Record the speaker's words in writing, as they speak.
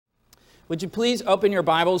Would you please open your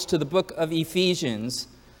Bibles to the book of Ephesians?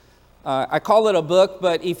 I call it a book,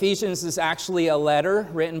 but Ephesians is actually a letter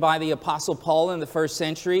written by the Apostle Paul in the first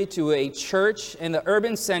century to a church in the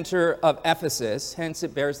urban center of Ephesus. Hence,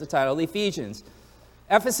 it bears the title Ephesians.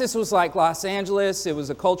 Ephesus was like Los Angeles. It was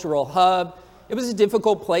a cultural hub. It was a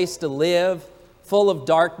difficult place to live, full of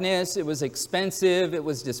darkness. It was expensive. It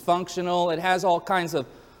was dysfunctional. It has all kinds of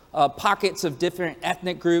pockets of different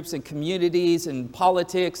ethnic groups and communities and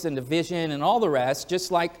politics and division and all the rest,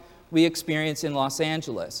 just like we experience in Los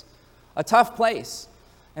Angeles. A tough place.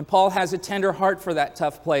 And Paul has a tender heart for that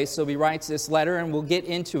tough place, so he writes this letter, and we'll get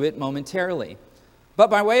into it momentarily. But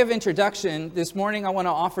by way of introduction, this morning I want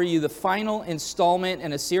to offer you the final installment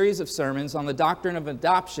in a series of sermons on the doctrine of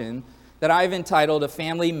adoption that I've entitled A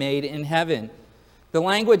Family Made in Heaven. The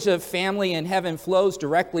language of family in heaven flows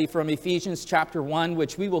directly from Ephesians chapter 1,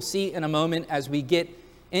 which we will see in a moment as we get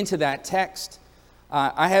into that text.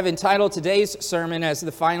 I have entitled today's sermon as the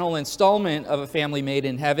final installment of A Family Made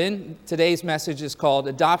in Heaven. Today's message is called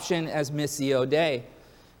Adoption as Missio Dei.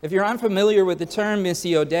 If you're unfamiliar with the term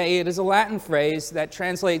Missio Dei, it is a Latin phrase that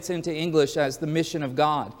translates into English as the mission of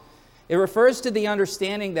God. It refers to the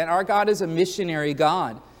understanding that our God is a missionary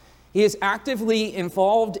God. He is actively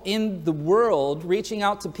involved in the world, reaching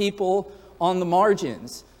out to people on the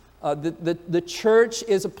margins. The church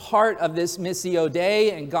is a part of this Missio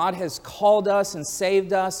Dei, and God has called us and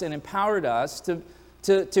saved us and empowered us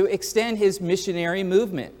to extend His missionary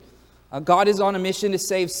movement. God is on a mission to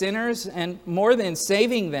save sinners, and more than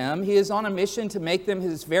saving them, He is on a mission to make them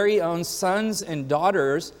His very own sons and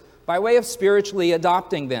daughters by way of spiritually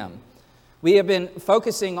adopting them. We have been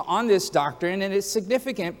focusing on this doctrine, and it's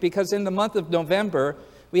significant because in the month of November,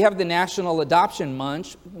 we have the National Adoption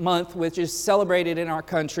Month, which is celebrated in our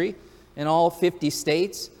country in all 50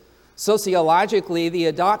 states. Sociologically, the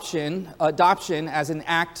adoption as an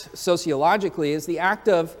act sociologically is the act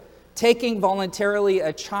of taking voluntarily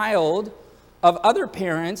a child of other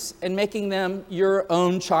parents and making them your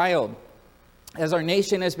own child. As our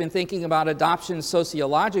nation has been thinking about adoption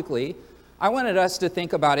sociologically, I wanted us to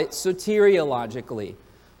think about it soteriologically.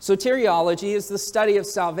 Soteriology is the study of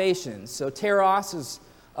salvation. Soteros is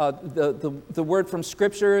the word from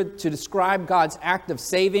Scripture to describe God's act of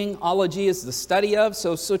saving. Ology is the study of.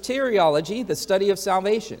 So soteriology, the study of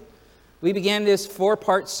salvation. We began this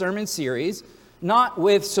 4-part sermon series, not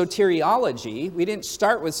with soteriology. We didn't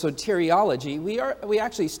start with soteriology. We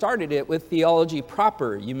actually started it with theology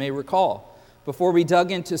proper, you may recall. Before we dug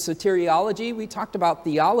into soteriology, we talked about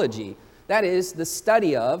theology. That is the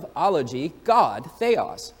study of, ology, God,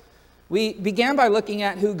 theos. We began by looking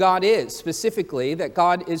at who God is, specifically that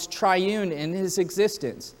God is triune in His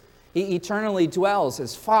existence. He eternally dwells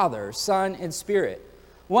as Father, Son, and Spirit.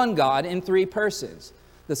 One God in 3 persons.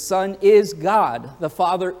 The Son is God. The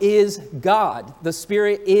Father is God. The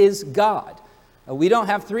Spirit is God. We don't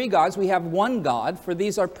have 3 gods. We have one God, for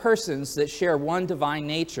these are persons that share one divine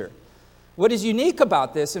nature. What is unique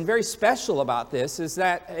about this and very special about this is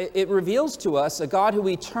that it reveals to us a God who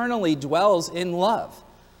eternally dwells in love.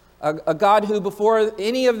 A God who before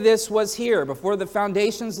any of this was here, before the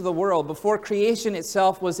foundations of the world, before creation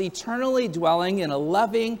itself, was eternally dwelling in a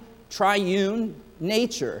loving, triune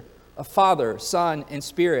nature of Father, Son, and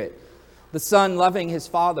Spirit. The Son loving His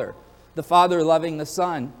Father, the Father loving the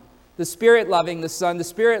Son, the Spirit loving the Son, the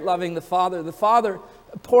Spirit loving the Father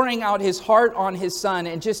pouring out His heart on His Son,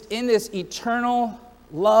 and just in this eternal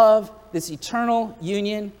love, this eternal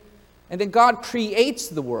union. And then God creates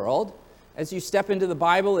the world. As you step into the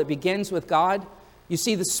Bible, it begins with God. You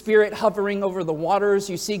see the Spirit hovering over the waters.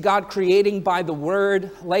 You see God creating by the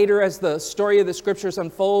Word. Later, as the story of the Scriptures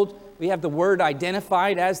unfold, we have the Word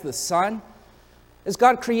identified as the Son. As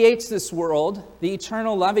God creates this world, the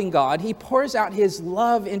eternal loving God, He pours out His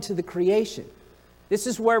love into the creation. This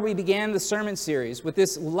is where we began the sermon series, with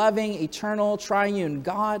this loving, eternal, triune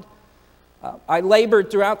God. I labored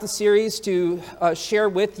throughout the series to share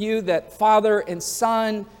with you that Father and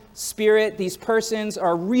Son, Spirit, these persons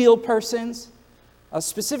are real persons.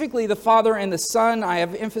 Specifically, the Father and the Son, I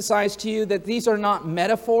have emphasized to you that these are not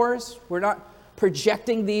metaphors. We're not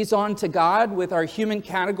projecting these onto God with our human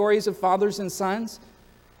categories of fathers and sons.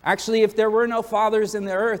 Actually, if there were no fathers in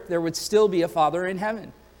the earth, there would still be a Father in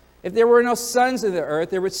heaven. If there were no sons in the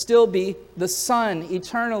earth, there would still be the Son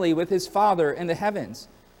eternally with His Father in the heavens.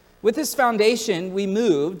 With this foundation, we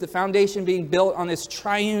moved, the foundation being built on this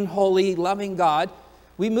triune, holy, loving God,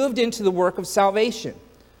 we moved into the work of salvation.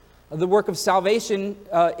 The work of salvation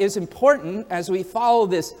is important as we follow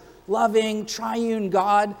this loving, triune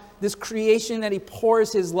God, this creation that He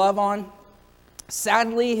pours His love on.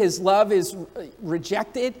 Sadly, His love is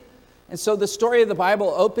rejected And so the story of the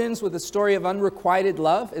Bible opens with a story of unrequited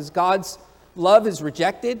love, as God's love is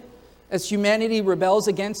rejected, as humanity rebels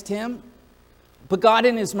against him. But God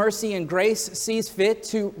in his mercy and grace sees fit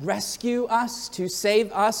to rescue us, to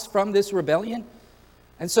save us from this rebellion.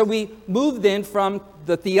 And so we move then from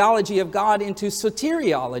the theology of God into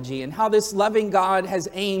soteriology, and how this loving God has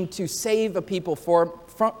aimed to save a people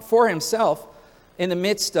for himself in the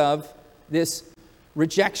midst of this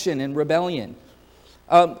rejection and rebellion.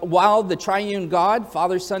 While the triune God,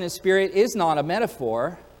 Father, Son, and Spirit, is not a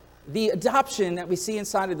metaphor, the adoption that we see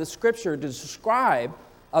inside of the Scripture to describe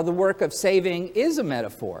the work of saving is a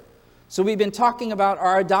metaphor. So we've been talking about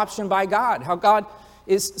our adoption by God, how God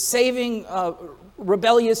is saving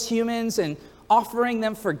rebellious humans and offering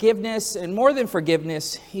them forgiveness, and more than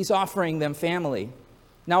forgiveness, he's offering them family.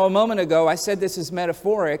 Now, a moment ago, I said this is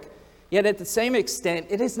metaphoric, yet at the same extent,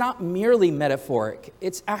 it is not merely metaphoric.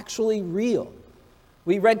 It's actually real.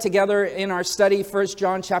 We read together in our study 1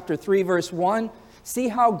 John chapter 3, verse 1, see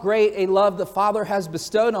how great a love the Father has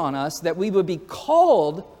bestowed on us, that we would be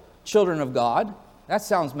called children of God. That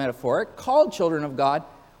sounds metaphoric. Called children of God.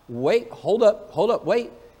 Wait, hold up,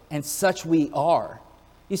 wait. And such we are.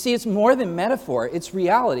 You see, it's more than metaphor. It's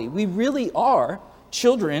reality. We really are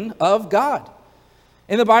children of God.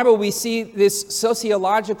 In the Bible, we see this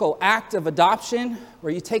sociological act of adoption,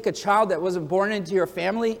 where you take a child that wasn't born into your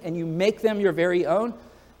family and you make them your very own.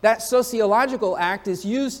 That sociological act is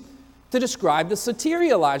used to describe the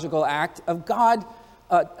soteriological act of God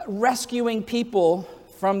rescuing people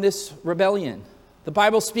from this rebellion. The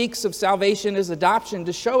Bible speaks of salvation as adoption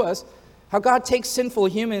to show us how God takes sinful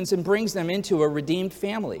humans and brings them into a redeemed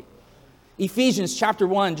family. Ephesians chapter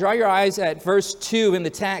 1, draw your eyes at verse 2 in the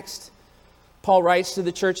text. Paul writes to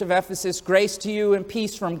the church of Ephesus, grace to you and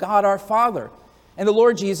peace from God our Father and the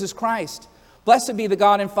Lord Jesus Christ. Blessed be the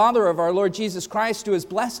God and Father of our Lord Jesus Christ, who has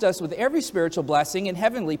blessed us with every spiritual blessing in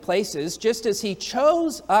heavenly places, just as he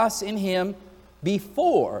chose us in him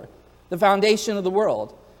before the foundation of the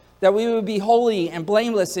world, that we would be holy and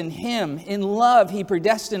blameless in him. In love, he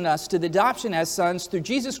predestined us to the adoption as sons through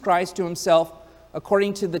Jesus Christ to himself,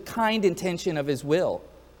 according to the kind intention of his will.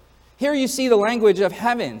 Here you see the language of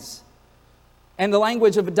heavens and the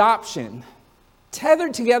language of adoption,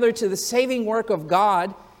 tethered together to the saving work of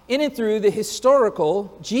God in and through the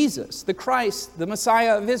historical Jesus, the Christ, the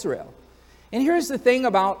Messiah of Israel. And here's the thing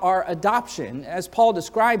about our adoption, as Paul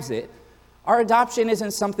describes it. Our adoption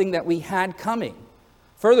isn't something that we had coming.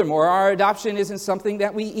 Furthermore, our adoption isn't something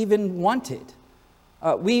that we even wanted.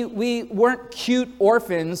 We weren't cute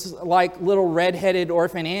orphans like little red-headed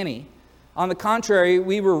orphan Annie. On the contrary,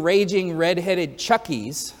 we were raging red-headed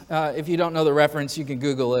Chuckies. If you don't know the reference, you can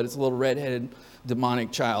Google it. It's a little red-headed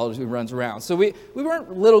demonic child who runs around. So we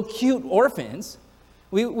weren't little cute orphans.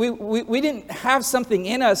 We didn't have something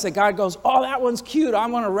in us that God goes, oh, that one's cute. I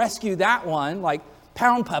want to rescue that one, like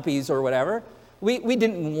pound puppies or whatever. We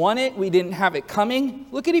didn't want it. We didn't have it coming.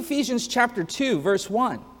 Look at Ephesians chapter 2, verse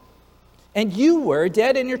 1. And you were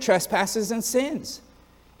dead in your trespasses and sins,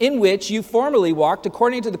 in which you formerly walked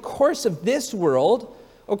according to the course of this world,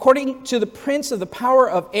 according to the prince of the power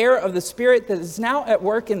of air of the spirit that is now at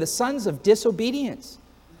work in the sons of disobedience.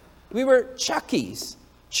 We were Chuckies,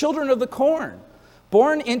 children of the corn,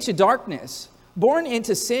 born into darkness, born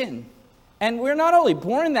into sin. And we're not only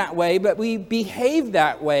born that way, but we behave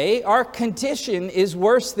that way. Our condition is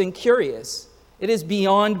worse than curious. It is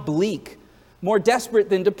beyond bleak, more desperate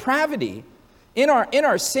than depravity. In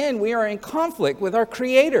our sin, we are in conflict with our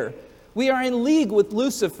Creator. We are in league with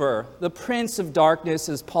Lucifer, the prince of darkness,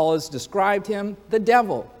 as Paul has described him, the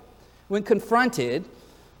devil. When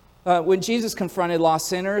Jesus confronted lost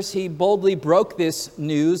sinners, he boldly broke this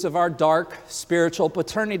news of our dark spiritual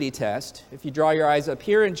paternity test. If you draw your eyes up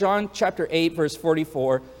here in John chapter 8, verse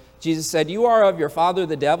 44, Jesus said, you are of your father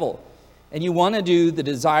the devil, and you want to do the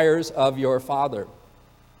desires of your father.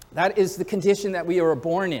 That is the condition that we are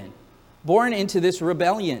born in, born into this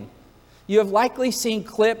rebellion. You have likely seen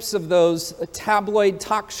clips of those tabloid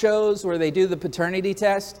talk shows where they do the paternity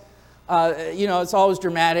test. It's always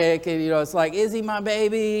dramatic. And, it's like, is he my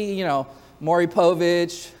baby? Maury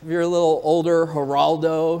Povich. If you're a little older,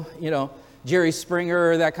 Geraldo, Jerry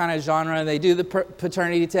Springer, that kind of genre. And they do the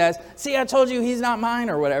paternity test. See, I told you he's not mine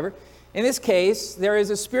or whatever. In this case, there is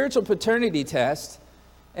a spiritual paternity test.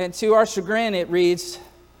 And to our chagrin, it reads,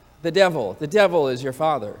 the devil. The devil is your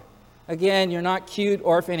father. Again, you're not cute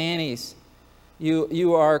orphan Annies.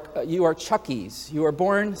 You are Chuckies. You are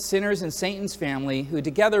born sinners in Satan's family, who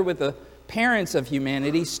together with the parents of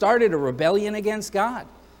humanity started a rebellion against God.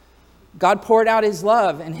 God poured out his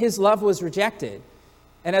love, and his love was rejected.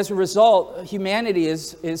 And as a result, humanity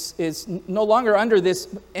is no longer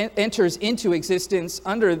enters into existence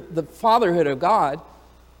under the fatherhood of God,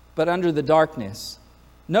 but under the darkness.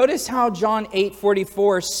 Notice how John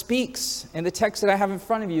 8:44 speaks in the text that I have in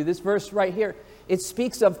front of you, this verse right here. It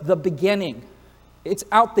speaks of the beginning. It's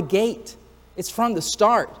out the gate. It's from the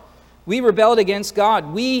start. We rebelled against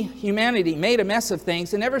God. We, humanity, made a mess of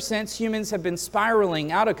things, and ever since, humans have been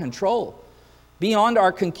spiraling out of control. Beyond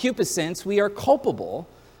our concupiscence, we are culpable,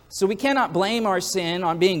 so we cannot blame our sin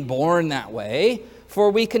on being born that way, for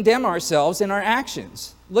we condemn ourselves in our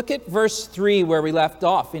actions. Look at verse 3 where we left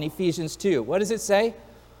off in Ephesians 2. What does it say?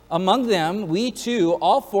 Among them, we too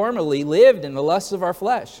all formerly lived in the lusts of our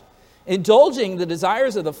flesh, indulging the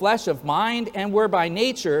desires of the flesh of mind, and were by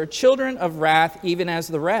nature children of wrath, even as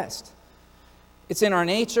the rest. It's in our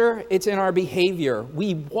nature, it's in our behavior.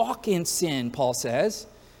 We walk in sin, Paul says.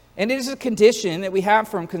 And it is a condition that we have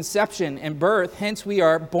from conception and birth, hence we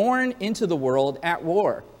are born into the world at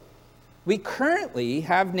war. We currently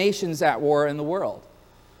have nations at war in the world.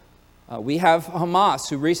 We have Hamas,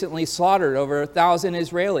 who recently slaughtered over 1,000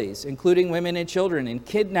 Israelis, including women and children, and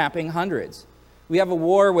kidnapping hundreds. We have a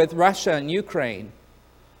war with Russia and Ukraine.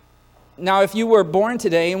 Now, if you were born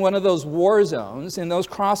today in one of those war zones, in those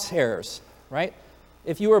crosshairs, right?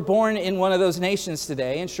 If you were born in one of those nations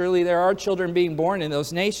today, and surely there are children being born in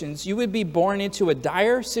those nations, you would be born into a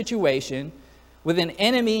dire situation with an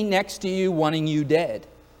enemy next to you wanting you dead.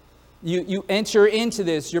 You enter into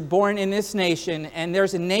this, you're born in this nation, and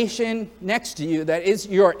there's a nation next to you that is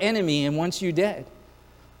your enemy and wants you dead.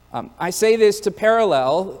 I say this to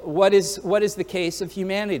parallel what is the case of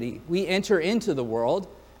humanity. We enter into the world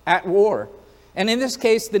at war. And in this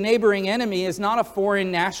case, the neighboring enemy is not a foreign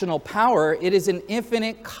national power. It is an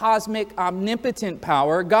infinite, cosmic, omnipotent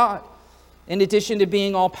power, God. In addition to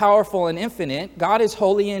being all-powerful and infinite, God is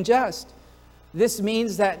holy and just. This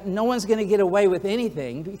means that no one's going to get away with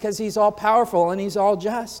anything because he's all-powerful and he's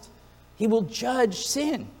all-just. He will judge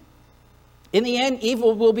sin. In the end,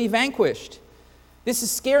 evil will be vanquished. This is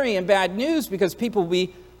scary and bad news because people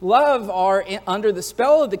we love are under the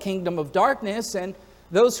spell of the kingdom of darkness, and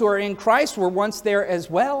those who are in Christ were once there as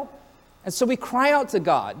well. And so we cry out to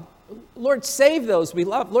God, Lord, save those we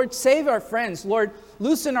love. Lord, save our friends. Lord,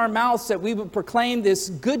 loosen our mouths that we would proclaim this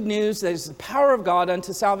good news that is the power of God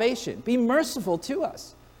unto salvation. Be merciful to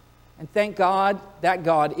us. And thank God that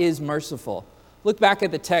God is merciful. Look back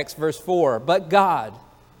at the text, verse 4. But God,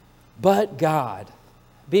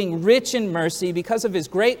 being rich in mercy because of his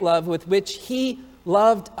great love with which he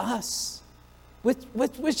loved us. With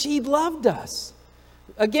which he loved us.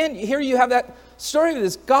 Again, here you have that story of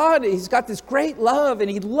this God. He's got this great love and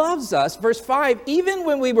he loves us. Verse 5, even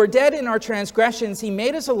when we were dead in our transgressions, he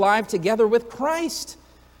made us alive together with Christ.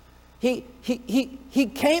 He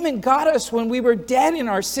came and got us when we were dead in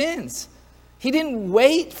our sins. He didn't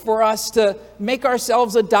wait for us to make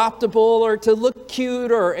ourselves adoptable or to look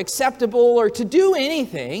cute or acceptable or to do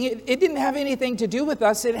anything. It didn't have anything to do with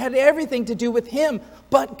us. It had everything to do with him,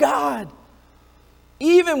 but God.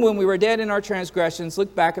 Even when we were dead in our transgressions,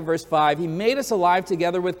 look back at verse 5, he made us alive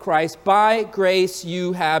together with Christ. By grace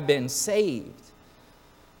you have been saved.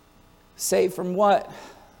 Saved from what?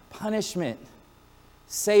 Punishment.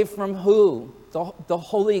 Saved from who? The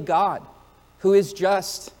holy God, who is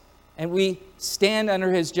just, and we stand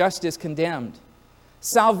under his justice condemned.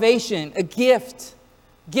 Salvation, a gift.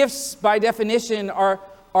 Gifts, by definition, are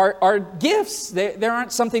gifts. They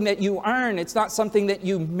aren't something that you earn. It's not something that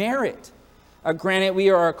you merit. Granted,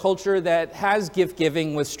 we are a culture that has gift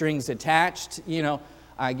giving with strings attached. You know,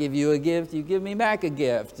 I give you a gift, you give me back a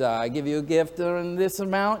gift. I give you a gift in this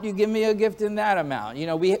amount, you give me a gift in that amount. You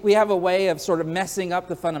know, we have a way of sort of messing up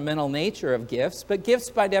the fundamental nature of gifts. But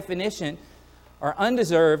gifts, by definition, are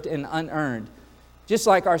undeserved and unearned. Just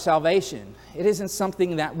like our salvation. It isn't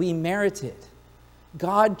something that we merited.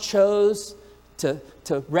 God chose to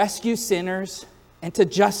rescue sinners and to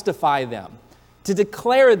justify them. To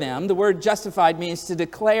declare them, the word justified means to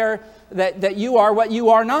declare that you are what you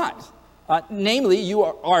are not. Namely, you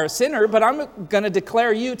are a sinner, but I'm going to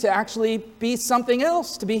declare you to actually be something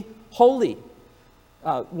else, to be holy.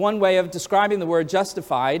 One way of describing the word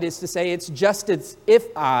justified is to say it's just as if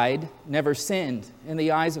I'd never sinned in the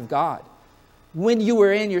eyes of God. When you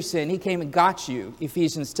were in your sin, he came and got you,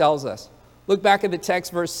 Ephesians tells us. Look back at the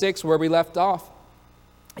text, verse 6, where we left off.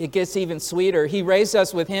 It gets even sweeter. He raised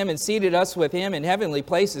us with him and seated us with him in heavenly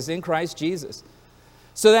places in Christ Jesus,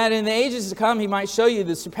 so that in the ages to come he might show you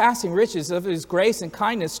the surpassing riches of his grace and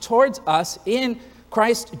kindness towards us in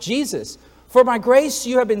Christ Jesus. For by grace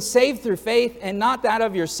you have been saved through faith, and not that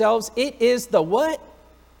of yourselves. It is the what?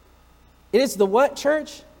 It is the what,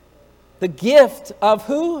 church? The gift of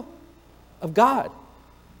who? Of God.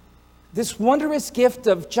 This wondrous gift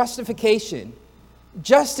of justification,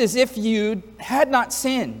 just as if you had not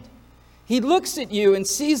sinned. He looks at you and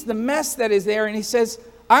sees the mess that is there, and he says,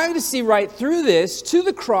 I'm going to see right through this to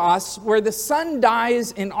the cross where the Son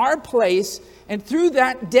dies in our place, and through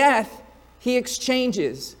that death, he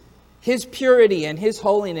exchanges his purity and his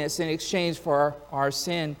holiness in exchange for our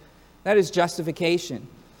sin. That is justification.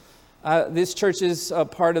 This church is a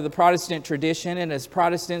part of the Protestant tradition, and as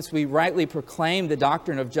Protestants, we rightly proclaim the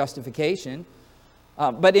doctrine of justification.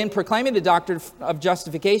 But in proclaiming the doctrine of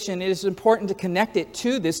justification, it is important to connect it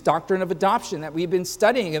to this doctrine of adoption that we've been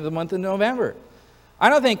studying in the month of November. I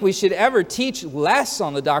don't think we should ever teach less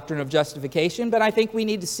on the doctrine of justification, but I think we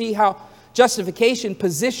need to see how justification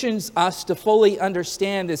positions us to fully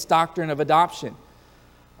understand this doctrine of adoption.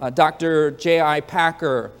 Dr. J.I.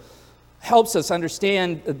 Packer helps us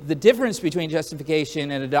understand the difference between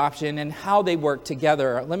justification and adoption and how they work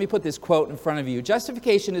together. Let me put this quote in front of you.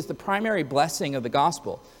 Justification is the primary blessing of the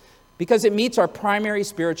gospel because it meets our primary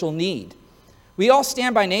spiritual need. We all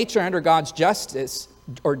stand by nature under God's justice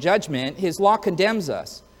or judgment. His law condemns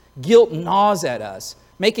us. Guilt gnaws at us,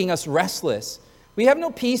 making us restless. We have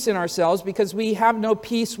no peace in ourselves because we have no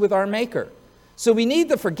peace with our Maker. So we need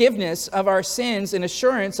the forgiveness of our sins and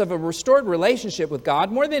assurance of a restored relationship with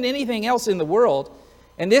God more than anything else in the world.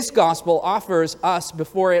 And this gospel offers us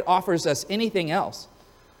before it offers us anything else.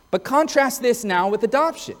 But contrast this now with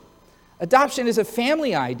adoption. Adoption is a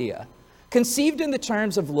family idea, conceived in the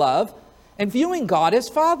terms of love and viewing God as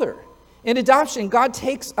Father. In adoption, God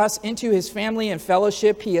takes us into his family and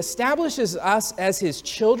fellowship. He establishes us as his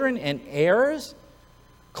children and heirs.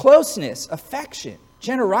 Closeness, affection,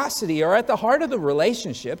 generosity are at the heart of the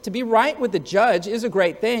relationship. To be right with the judge is a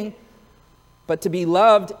great thing, but to be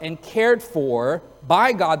loved and cared for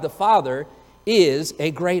by God the Father is a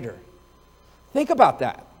greater. Think about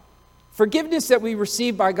that. Forgiveness that we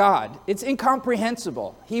receive by God, it's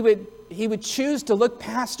incomprehensible. He would choose to look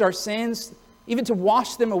past our sins, even to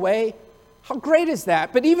wash them away. How great is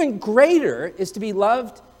that? But even greater is to be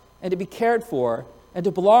loved and to be cared for and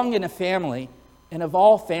to belong in a family, and of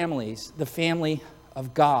all families, the family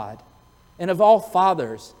of God, and of all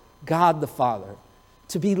fathers, God the Father,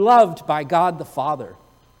 to be loved by God the Father.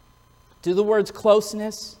 Do the words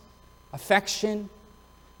closeness, affection,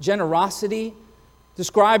 generosity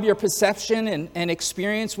describe your perception and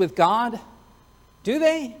experience with God? Do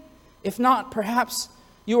they? If not, perhaps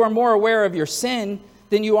you are more aware of your sin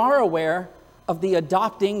than you are aware of the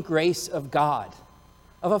adopting grace of God,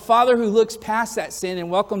 of a Father who looks past that sin and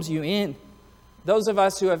welcomes you in. Those of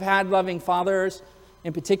us who have had loving fathers,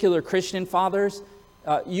 in particular Christian fathers,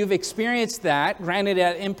 you've experienced that, granted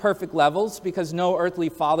at imperfect levels, because no earthly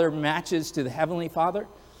father matches to the Heavenly Father.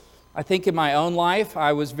 I think in my own life,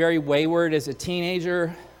 I was very wayward as a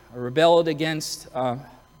teenager. I rebelled against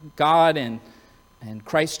God and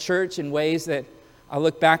Christ's church in ways that I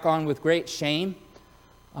look back on with great shame.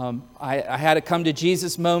 I had a come to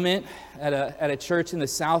Jesus moment at a church in the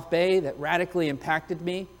South Bay that radically impacted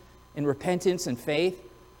me in repentance and faith.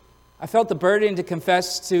 I felt the burden to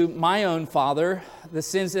confess to my own father the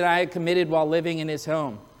sins that I had committed while living in his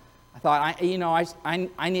home. I thought,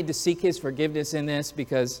 I need to seek his forgiveness in this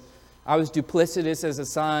because I was duplicitous as a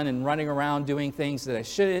son and running around doing things that I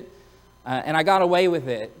shouldn't. And I got away with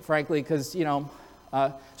it, frankly, because,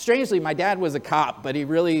 strangely, my dad was a cop, but he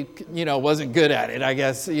really, wasn't good at it, I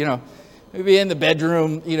guess. We'd be in the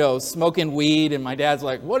bedroom, smoking weed, and my dad's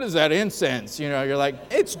like, what is that incense? You're like,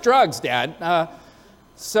 it's drugs, Dad.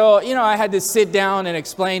 So, I had to sit down and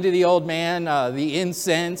explain to the old man the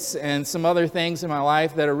incense and some other things in my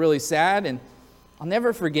life that are really sad. And I'll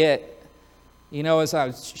never forget, as I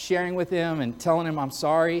was sharing with him and telling him I'm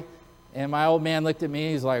sorry, and my old man looked at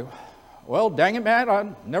me, he's like, well, dang it, Matt, I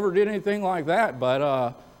never did anything like that,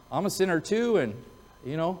 but I'm a sinner too, and,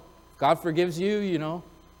 God forgives you,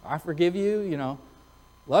 I forgive you,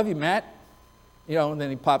 love you, Matt. And then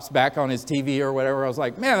he pops back on his TV or whatever. I was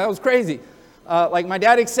like, man, that was crazy. My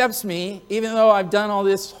dad accepts me even though I've done all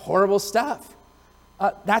this horrible stuff.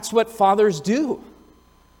 That's what fathers do.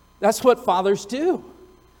 That's what fathers do.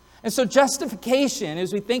 And so justification,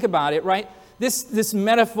 as we think about it, right, this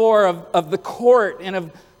metaphor of the court and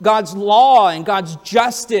of God's law and God's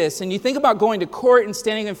justice, and you think about going to court and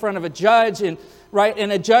standing in front of a judge and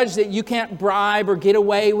a judge that you can't bribe or get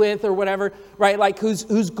away with or whatever, right? Like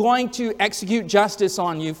who's going to execute justice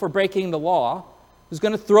on you for breaking the law, who's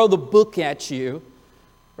going to throw the book at you,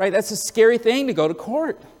 right? That's a scary thing to go to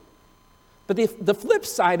court. But the flip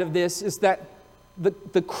side of this is that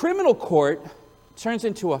the criminal court turns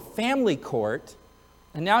into a family court,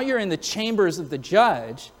 and now you're in the chambers of the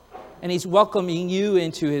judge, and He's welcoming you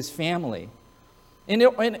into His family.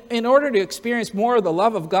 In order to experience more of the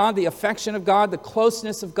love of God, the affection of God, the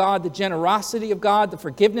closeness of God, the generosity of God, the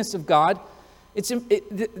forgiveness of God,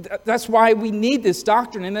 that's why we need this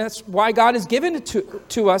doctrine, and that's why God has given it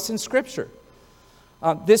to us in Scripture.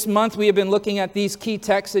 This month we have been looking at these key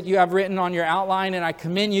texts that you have written on your outline, and I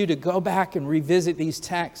commend you to go back and revisit these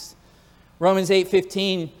texts. Romans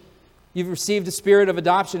 8:15, you've received the spirit of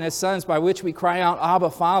adoption as sons by which we cry out,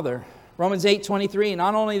 Abba, Father. Romans 8:23,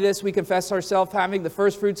 not only this, we confess ourselves having the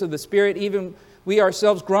first fruits of the Spirit, even we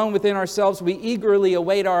ourselves grown within ourselves, we eagerly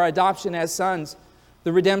await our adoption as sons,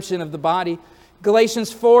 the redemption of the body.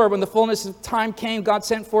 Galatians 4, when the fullness of time came, God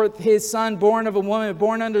sent forth His Son, born of a woman,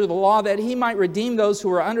 born under the law, that He might redeem those who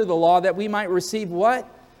were under the law, that we might receive what?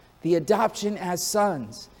 The adoption as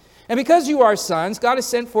sons. And because you are sons, God has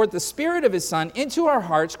sent forth the Spirit of His Son into our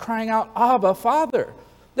hearts, crying out, Abba, Father.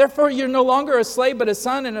 Therefore, you're no longer a slave, but a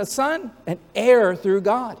son, and a son, an heir through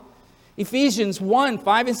God. Ephesians 1,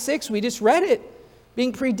 5 and 6, we just read it.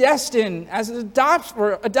 Being predestined as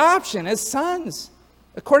for adoption as sons,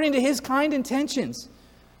 according to His kind intentions.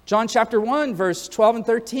 John chapter 1, verse 12 and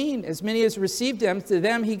 13. As many as received Him, to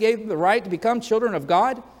them He gave the right to become children of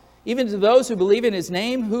God, even to those who believe in His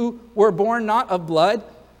name, who were born not of blood,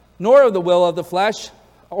 nor of the will of the flesh,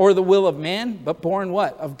 or the will of man, but born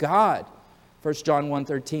what? Of God. 1 John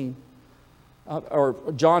 1:13. Or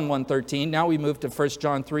John 1:13. Now we move to 1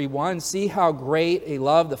 John 3:1. See how great a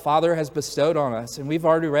love the Father has bestowed on us. And we've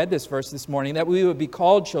already read this verse this morning, that we would be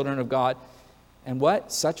called children of God. And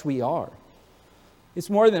what? Such we are.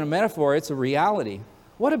 It's more than a metaphor, it's a reality.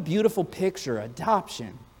 What a beautiful picture,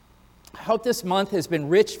 adoption. I hope this month has been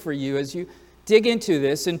rich for you as you dig into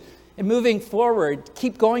this. And moving forward,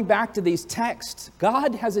 keep going back to these texts.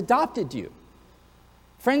 God has adopted you.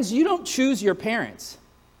 Friends, you don't choose your parents.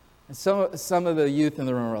 And some of the youth in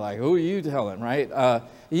the room are like, who are you telling, right?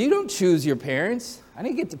 You don't choose your parents. I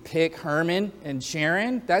didn't get to pick Herman and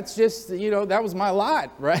Sharon. That's just, that was my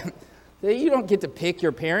lot, right? You don't get to pick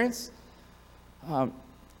your parents.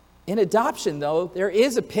 In adoption, though, there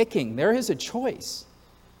is a picking. There is a choice.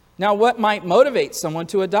 Now, what might motivate someone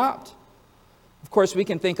to adopt? Of course, we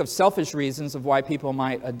can think of selfish reasons of why people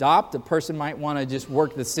might adopt. A person might want to just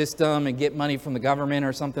work the system and get money from the government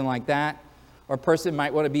or something like that. Or a person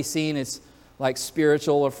might want to be seen as like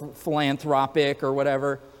spiritual or philanthropic or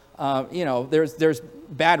whatever. There's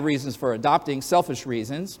bad reasons for adopting, selfish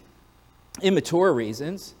reasons, immature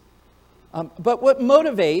reasons. But what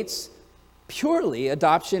motivates purely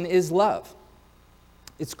adoption is love.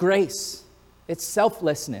 It's grace. It's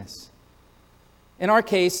selflessness. In our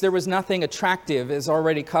case, there was nothing attractive, as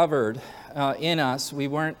already covered, in us. We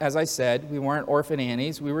weren't, as I said, we weren't orphan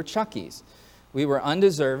Annies. We were Chuckies. We were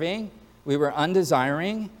undeserving. We were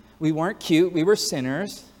undesiring. We weren't cute. We were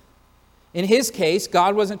sinners. In His case,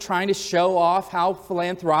 God wasn't trying to show off how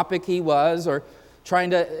philanthropic He was, or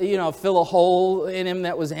trying to, fill a hole in Him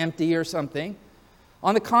that was empty or something.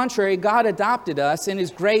 On the contrary, God adopted us in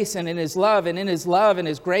His grace and in His love. And in His love and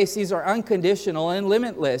His grace, these are unconditional and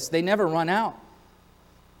limitless. They never run out.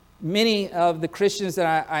 Many of the Christians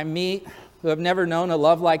that I meet who have never known a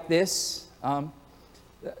love like this,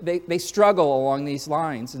 they struggle along these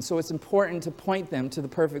lines. And so it's important to point them to the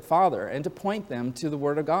perfect Father and to point them to the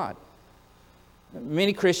Word of God.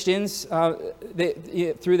 Many Christians,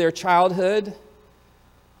 through their childhood,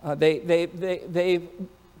 they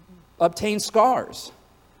obtain scars.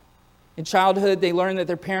 In childhood, they learn that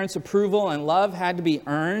their parents' approval and love had to be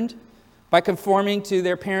earned by conforming to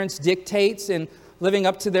their parents' dictates and living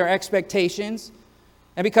up to their expectations.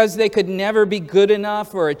 And because they could never be good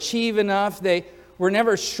enough or achieve enough, they were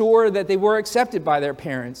never sure that they were accepted by their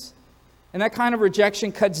parents. And that kind of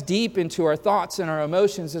rejection cuts deep into our thoughts and our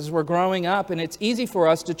emotions as we're growing up, and it's easy for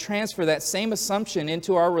us to transfer that same assumption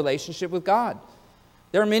into our relationship with God.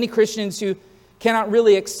 There are many Christians who cannot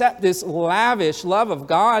really accept this lavish love of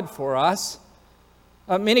God for us.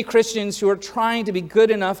 Many Christians who are trying to be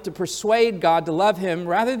good enough to persuade God to love Him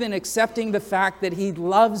rather than accepting the fact that He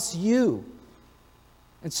loves you.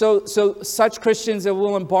 And so such Christians that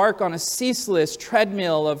will embark on a ceaseless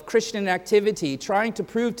treadmill of Christian activity, trying to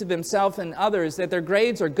prove to themselves and others that their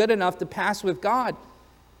grades are good enough to pass with God.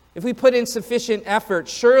 If we put in sufficient effort,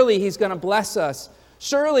 surely He's going to bless us.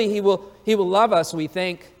 Surely He will love us, we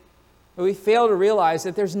think. But we fail to realize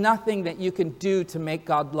that there's nothing that you can do to make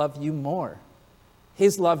God love you more.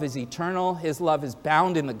 His love is eternal. His love is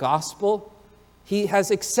bound in the gospel. He has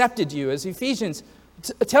accepted you, as Ephesians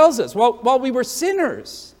tells us, while we were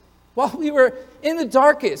sinners, while we were in the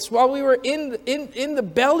darkest, while we were in the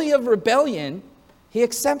belly of rebellion, He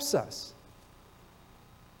accepts us.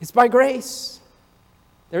 It's by grace.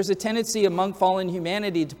 There's a tendency among fallen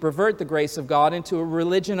humanity to pervert the grace of God into a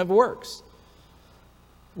religion of works.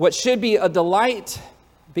 What should be a delight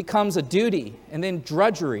becomes a duty and then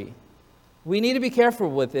drudgery. We need to be careful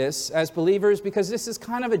with this as believers because this is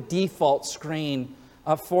kind of a default screen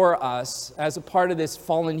for us as a part of this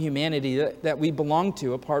fallen humanity that we belong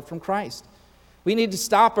to apart from Christ. We need to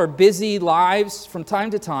stop our busy lives from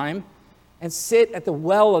time to time and sit at the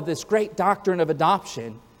well of this great doctrine of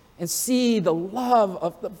adoption and see the love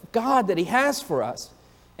of God that He has for us,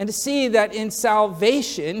 and to see that in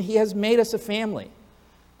salvation He has made us a family.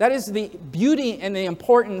 That is the beauty and the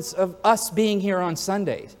importance of us being here on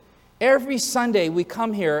Sundays. Every Sunday we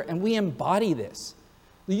come here and we embody this.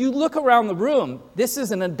 You look around the room, this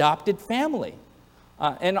is an adopted family.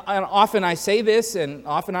 And often I say this, and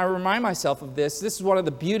often I remind myself of this. This is one of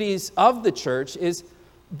the beauties of the church, is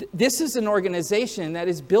this is an organization that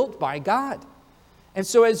is built by God. And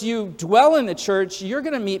so as you dwell in the church, you're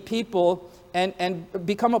going to meet people and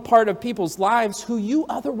become a part of people's lives who you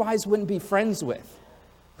otherwise wouldn't be friends with,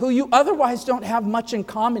 who you otherwise don't have much in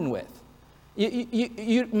common with.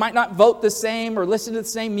 You might not vote the same or listen to the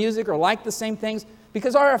same music or like the same things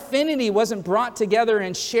because our affinity wasn't brought together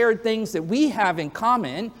and shared things that we have in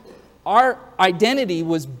common. Our identity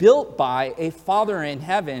was built by a Father in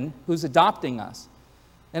heaven who's adopting us.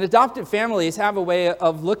 And adopted families have a way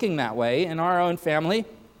of looking that way. In our own family,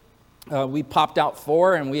 we popped out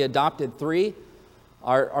 4 and we adopted 3.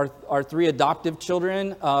 Our 3 adoptive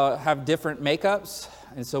children have different makeups.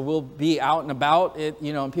 And so we'll be out and about,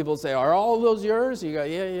 and people say, "Are all of those yours?" You go,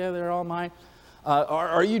 "Yeah, they're all mine."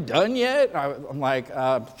 Are you done yet? I'm like,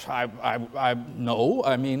 no.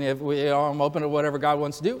 I mean, I'm open to whatever God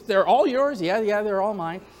wants to do. They're all yours? Yeah, they're all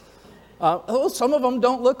mine. Some of them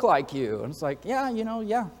don't look like you. And it's like,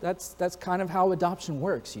 that's kind of how adoption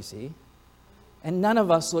works, you see. And none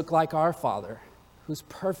of us look like our Father, who's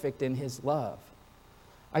perfect in His love.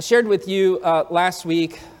 I shared with you last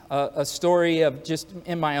week a story of just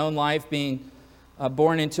in my own life being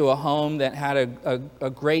born into a home that had a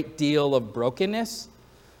great deal of brokenness.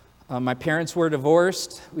 My parents were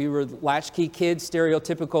divorced. We were latchkey kids,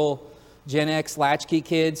 stereotypical Gen X latchkey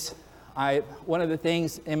kids. One of the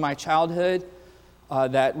things in my childhood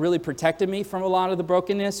that really protected me from a lot of the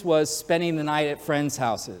brokenness was spending the night at friends'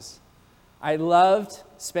 houses. I loved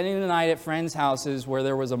spending the night at friends' houses where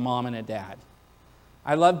there was a mom and a dad.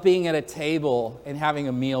 I loved being at a table and having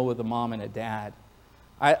a meal with a mom and a dad.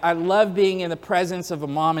 I love being in the presence of a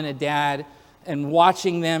mom and a dad and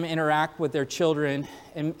watching them interact with their children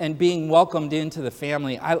and being welcomed into the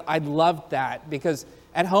family. I loved that because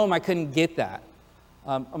at home I couldn't get that.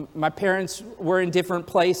 My parents were in different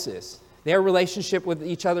places. Their relationship with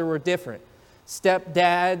each other were different.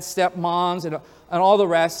 Stepdads, stepmoms, and all the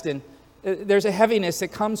rest. And there's a heaviness that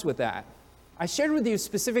comes with that. I shared with you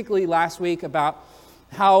specifically last week about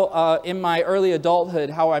how in my early adulthood,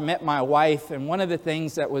 how I met my wife. And one of the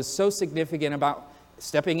things that was so significant about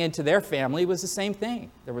stepping into their family was the same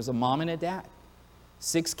thing. There was a mom and a dad,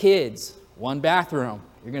 6 kids, 1 bathroom.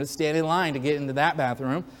 You're going to stand in line to get into that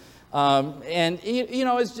bathroom.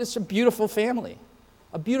 It's just a beautiful family,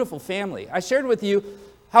 I shared with you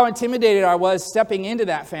how intimidated I was stepping into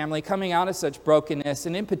that family, coming out of such brokenness.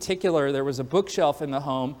 And in particular, there was a bookshelf in the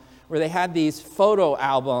home where they had these photo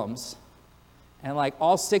albums. And like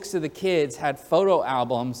all 6 of the kids had photo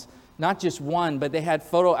albums, not just one, but they had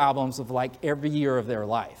photo albums of like every year of their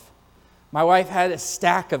life. My wife had a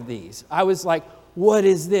stack of these. I was like, what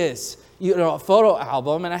is this? A photo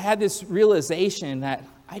album. And I had this realization that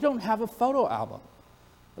I don't have a photo album.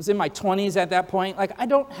 I was in my 20s at that point. I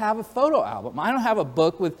don't have a photo album. I don't have a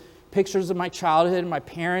book with pictures of my childhood and my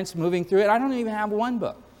parents moving through it. I don't even have one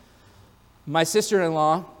book. My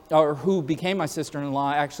sister-in-law, or who became my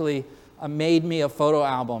sister-in-law, actually made me a photo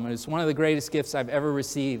album. And it's one of the greatest gifts I've ever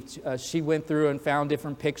received. She went through and found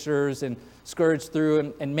different pictures and scourged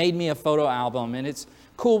through and made me a photo album. And it's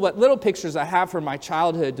cool what little pictures I have from my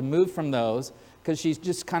childhood to move from those, because she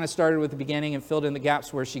just kind of started with the beginning and filled in the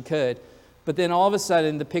gaps where she could. But then all of a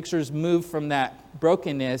sudden, the pictures moved from that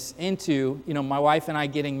brokenness into, my wife and I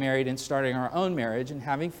getting married and starting our own marriage and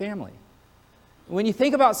having family. When you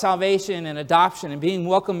think about salvation and adoption and being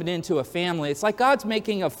welcomed into a family, it's like God's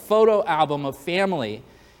making a photo album of family,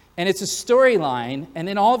 and it's a storyline, and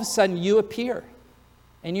then all of a sudden you appear,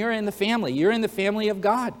 and you're in the family. You're in the family of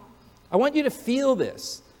God. I want you to feel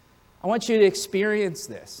this. I want you to experience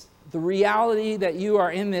this. The reality that you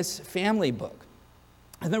are in this family book.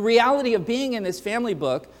 And the reality of being in this family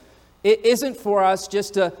book, it isn't for us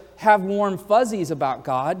just to have warm fuzzies about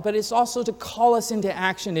God, but it's also to call us into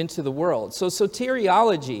action into the world. So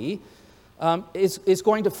soteriology is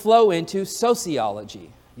going to flow into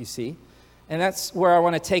sociology. you see. And that's where I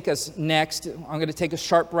want to take us next. I'm going to take a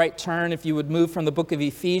sharp right turn, if you would move from the book of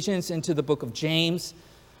Ephesians into the book of James.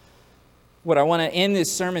 What I want to end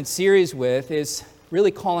this sermon series with is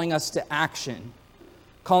really calling us to action,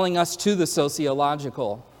 calling us to the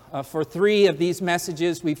sociological. For 3 of these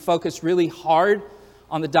messages, we focused really hard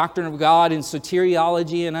on the doctrine of God and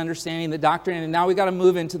soteriology and understanding the doctrine. And now we've got to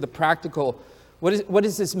move into the practical. What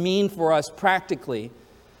does this mean for us practically?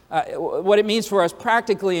 What it means for us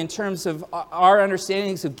practically in terms of our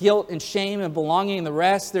understandings of guilt and shame and belonging and the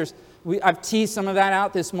rest. I've teased some of that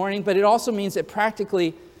out this morning, but it also means that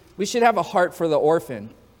practically we should have a heart for the orphan.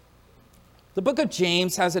 The book of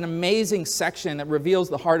James has an amazing section that reveals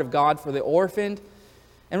the heart of God for the orphaned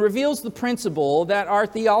and reveals the principle that our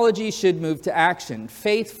theology should move to action.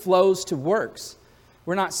 Faith flows to works.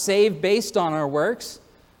 We're not saved based on our works,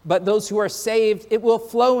 but those who are saved, it will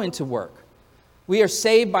flow into work. We are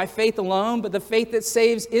saved by faith alone, but the faith that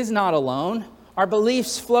saves is not alone. Our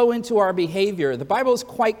beliefs flow into our behavior. The Bible is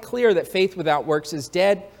quite clear that faith without works is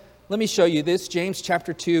dead. Let me show you this. James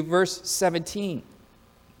chapter 2, verse 17.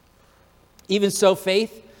 Even so,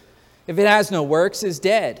 faith, if it has no works, is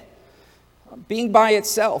dead, being by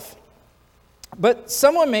itself. But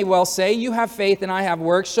someone may well say, you have faith and I have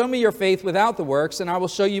works. Show me your faith without the works, and I will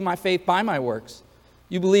show you my faith by my works.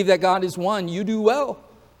 You believe that God is one. You do well.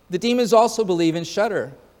 The demons also believe and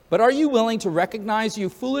shudder. But are you willing to recognize, you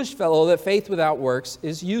foolish fellow, that faith without works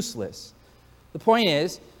is useless? The point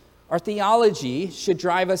is, our theology should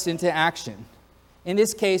drive us into action. In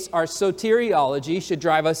this case, our soteriology should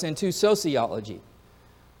drive us into sociology.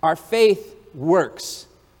 Our faith works.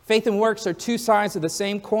 Faith and works are 2 sides of the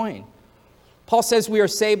same coin. Paul says we are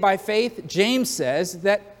saved by faith. James says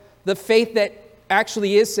that the faith that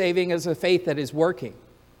actually is saving is a faith that is working.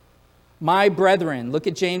 My brethren, look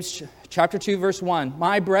at James chapter 2, verse 1.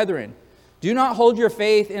 My brethren, do not hold your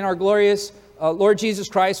faith in our glorious Lord Jesus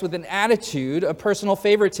Christ with an attitude of personal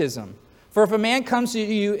favoritism. For if a man comes to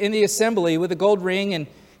you in the assembly with a gold ring and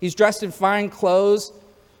he's dressed in fine clothes,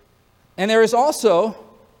 and there is also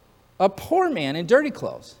a poor man in dirty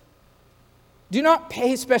clothes, do not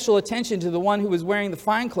pay special attention to the one who is wearing the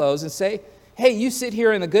fine clothes and say, hey, you sit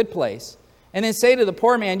here in the good place. And then say to the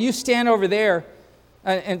poor man, you stand over there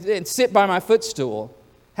and sit by my footstool.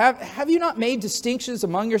 Have you not made distinctions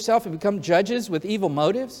among yourself and become judges with evil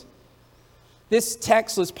motives? This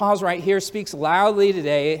text, let's pause right here, speaks loudly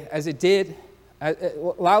today as it did,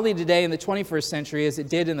 loudly today in the 21st century as it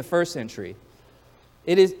did in the first century.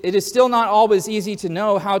 It is still not always easy to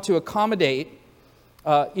know how to accommodate,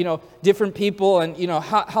 different people and,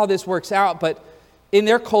 how this works out. But in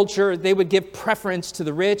their culture, they would give preference to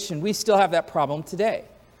the rich, and we still have that problem today.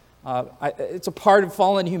 It's a part of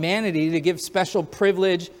fallen humanity to give special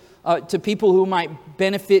privilege to people who might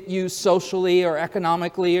benefit you socially or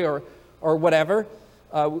economically or whatever.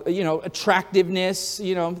 Attractiveness,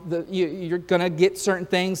 you're going to get certain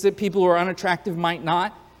things that people who are unattractive might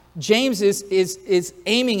not. James is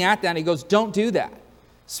aiming at that. He goes, don't do that.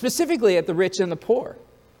 Specifically at the rich and the poor.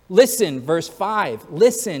 Listen, verse 5.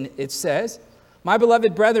 Listen, it says, my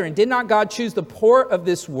beloved brethren, did not God choose the poor of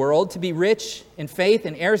this world to be rich in faith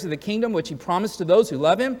and heirs of the kingdom which he promised to those who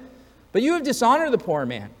love him? But you have dishonored the poor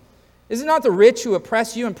man. Is it not the rich who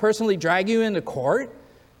oppress you and personally drag you into court?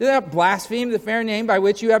 Do they not blaspheme the fair name by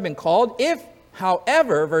which you have been called? If,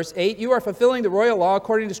 however, verse 8, you are fulfilling the royal law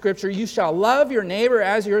according to Scripture, you shall love your neighbor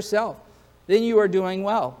as yourself, then you are doing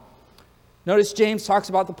well. Notice James talks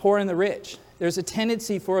about the poor and the rich. There's a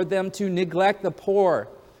tendency for them to neglect the poor,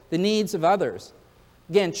 the needs of others.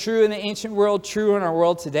 Again, true in the ancient world, true in our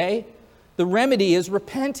world today. The remedy is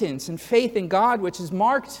repentance and faith in God, which is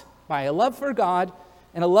marked by a love for God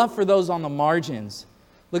and a love for those on the margins.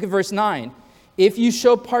 Look at verse 9. If you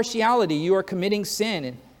show partiality, you are committing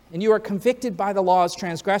sin, and you are convicted by the law as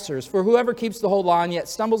transgressors. For whoever keeps the whole law and yet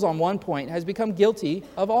stumbles on one point has become guilty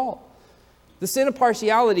of all. The sin of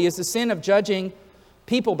partiality is the sin of judging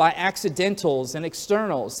people by accidentals and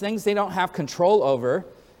externals, things they don't have control over.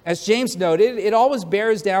 As James noted, it always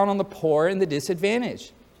bears down on the poor and the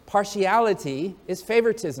disadvantaged. Partiality is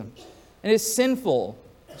favoritism, and it's sinful,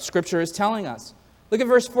 Scripture is telling us. Look at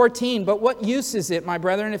verse 14. But what use is it, my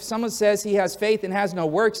brethren, if someone says he has faith and has no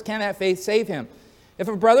works, can that faith save him? If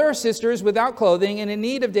a brother or sister is without clothing and in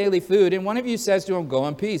need of daily food, and one of you says to him, go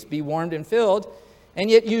in peace, be warmed and filled, and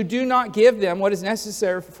yet you do not give them what is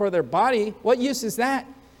necessary for their body, what use is that?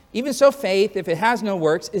 Even so, faith, if it has no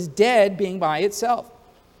works, is dead, being by itself.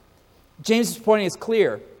 James' point is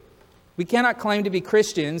clear. We cannot claim to be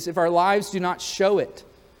Christians if our lives do not show it.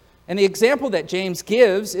 And the example that James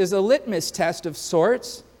gives is a litmus test of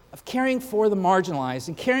sorts of caring for the marginalized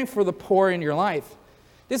and caring for the poor in your life.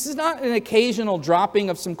 This is not an occasional dropping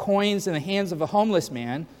of some coins in the hands of a homeless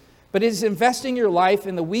man, but it is investing your life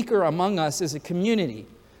in the weaker among us as a community,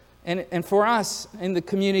 and for us in the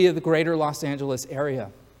community of the greater Los Angeles area.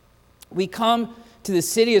 We come to the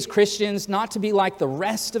city as Christians not to be like the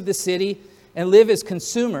rest of the city and live as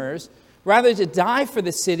consumers, rather to die for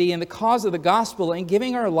the city and the cause of the gospel and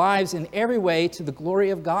giving our lives in every way to the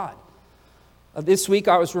glory of God. This week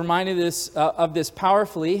I was reminded of this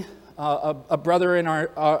powerfully. A brother in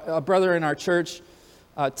our church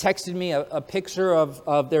texted me a picture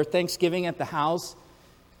of their Thanksgiving at the house.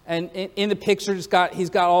 And in the picture, he's got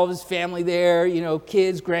all of his family there,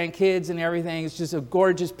 kids, grandkids, and everything. It's just a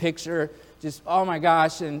gorgeous picture. Just, oh my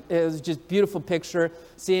gosh, and it was just a beautiful picture,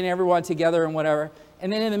 seeing everyone together and whatever.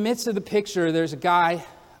 And then in the midst of the picture, there's a guy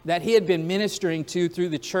that he had been ministering to through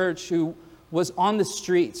the church who was on the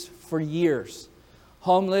streets for years.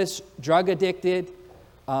 Homeless, drug addicted,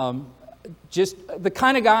 just the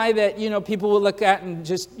kind of guy that, people would look at and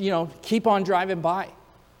just, keep on driving by.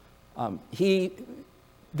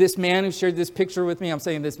 This man who shared this picture with me, I'm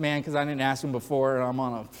saying this man because I didn't ask him before, and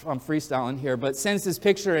I'm freestyling here, but sends this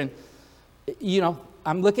picture, and,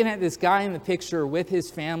 I'm looking at this guy in the picture with his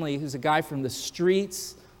family, who's a guy from the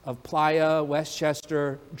streets of Playa,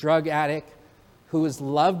 Westchester, drug addict, who was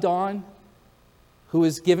loved on, who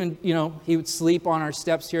was given, he would sleep on our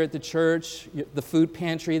steps here at the church, the food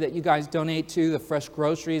pantry that you guys donate to, the fresh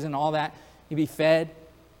groceries and all that. He'd be fed,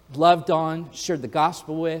 loved on, shared the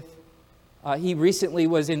gospel with. He recently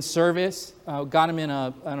was in service, got him in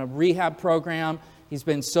a rehab program. He's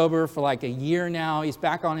been sober for like a year now. He's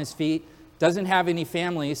back on his feet, doesn't have any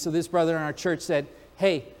family. So this brother in our church said,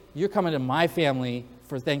 hey, you're coming to my family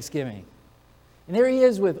for Thanksgiving. And there he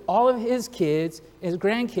is with all of his kids, his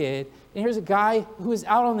grandkid, and here's a guy who was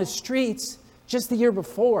out on the streets just the year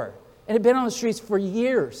before and had been on the streets for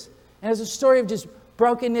years. And it's a story of just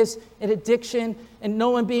brokenness and addiction and no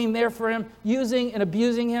one being there for him, using and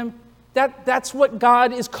abusing him. That's what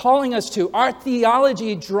God is calling us to. Our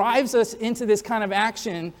theology drives us into this kind of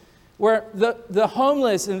action where the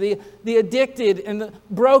homeless and the addicted and the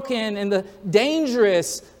broken and the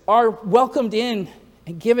dangerous are welcomed in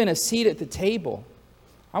and given a seat at the table.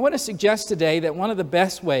 I want to suggest today that one of the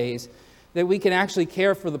best ways that we can actually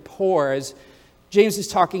care for the poor, as James is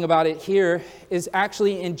talking about it here, is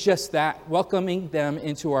actually in just that, welcoming them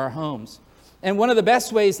into our homes. And one of the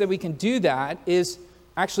best ways that we can do that is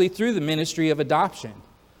actually through the ministry of adoption,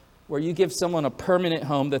 where you give someone a permanent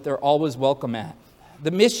home that they're always welcome at.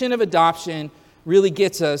 The mission of adoption really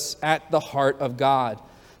gets us at the heart of God.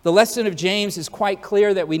 The lesson of James is quite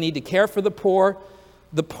clear that we need to care for the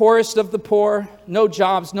poorest of the poor, no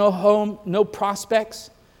jobs, no home, no prospects.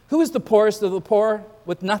 Who is the poorest of the poor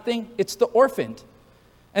with nothing? It's the orphaned.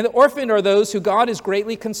 And the orphaned are those who God is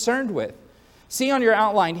greatly concerned with. See on your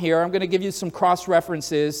outline here, I'm going to give you some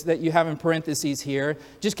cross-references that you have in parentheses here.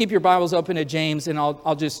 Just keep your Bibles open to James, and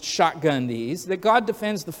I'll just shotgun these. That God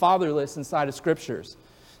defends the fatherless inside of Scriptures.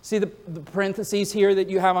 See the parentheses here that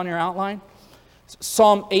you have on your outline?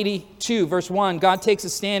 Psalm 82, verse 1, God takes a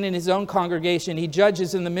stand in his own congregation. He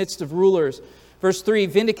judges in the midst of rulers. Verse 3,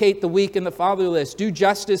 vindicate the weak and the fatherless. Do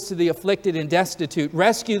justice to the afflicted and destitute.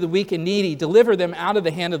 Rescue the weak and needy. Deliver them out of the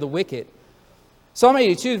hand of the wicked. Psalm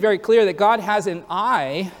 82 is very clear that God has an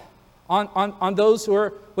eye on those who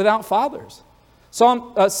are without fathers.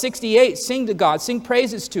 Psalm 68, sing to God. Sing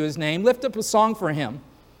praises to his name. Lift up a song for him.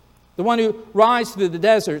 The one who rides through the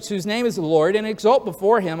deserts, whose name is the Lord, and exult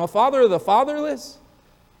before him. A father of the fatherless,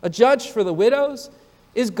 a judge for the widows,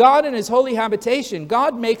 is God in his holy habitation.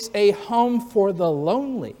 God makes a home for the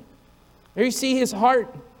lonely. There you see his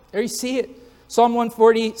heart. There you see it. Psalm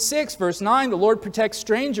 146, verse 9, the Lord protects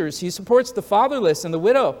strangers. He supports the fatherless and the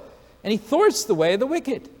widow, and he thwarts the way of the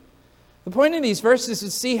wicked. The point in these verses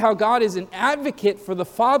is to see how God is an advocate for the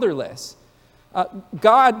fatherless.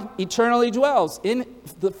 God eternally dwells in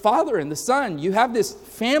the Father and the Son. You have this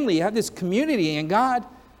family, you have this community in God.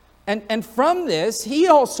 And from this, he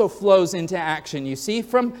also flows into action. You see,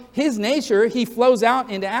 from his nature, he flows out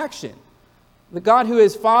into action. The God who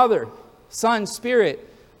is Father, Son, Spirit,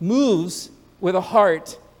 moves with a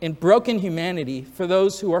heart in broken humanity for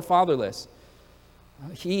those who are fatherless.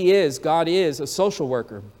 God is a social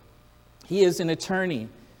worker. He is an attorney.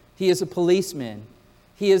 He is a policeman.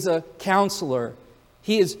 He is a counselor.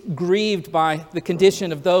 He is grieved by the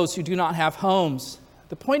condition of those who do not have homes.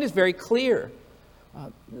 The point is very clear.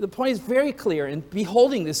 In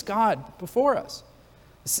beholding this God before us.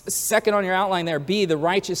 Second on your outline there, B, the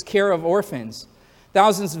righteous care of orphans.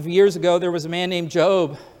 Thousands of years ago, there was a man named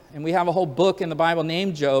Job, and we have a whole book in the Bible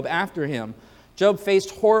named Job after him. Job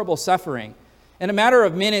faced horrible suffering. In a matter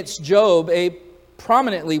of minutes, Job, a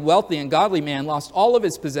prominently wealthy and godly man, lost all of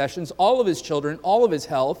his possessions, all of his children, all of his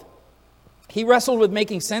health. He wrestled with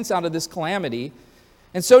making sense out of this calamity,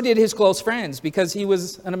 and so did his close friends, because he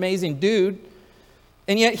was an amazing dude.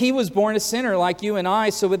 And yet he was born a sinner like you and I.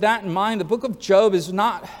 So with that in mind, the book of Job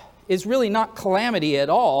is really not calamity at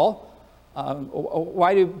all.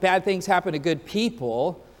 Why do bad things happen to good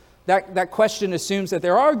people? That question assumes that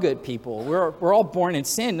there are good people. We're all born in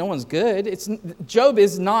sin. No one's good. Job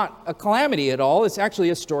is not a calamity at all. It's actually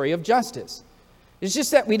a story of justice. It's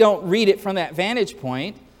just that we don't read it from that vantage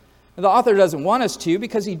point. The author doesn't want us to,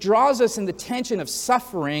 because he draws us in the tension of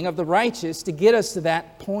suffering of the righteous to get us to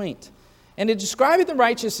that point. And in describing the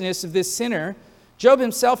righteousness of this sinner, Job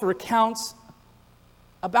himself recounts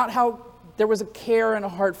about how there was a care and a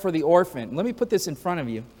heart for the orphan. Let me put this in front of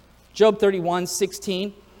you. Job 31,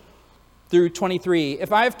 16 through 23.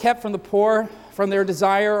 If I have kept from the poor from their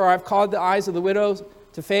desire, or I've caused the eyes of the widows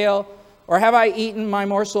to fail, or have I eaten my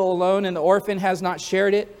morsel alone, and the orphan has not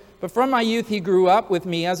shared it? But from my youth he grew up with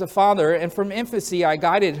me as a father, and from infancy I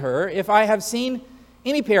guided her. If I have seen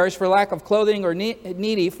any perish for lack of clothing, or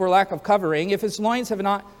needy for lack of covering, if his loins have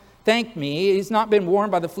not thanked me, he's not been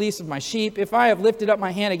warmed by the fleece of my sheep, if I have lifted up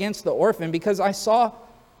my hand against the orphan, because I saw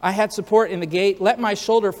I had support in the gate, let my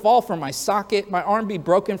shoulder fall from my socket, my arm be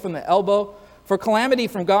broken from the elbow, for calamity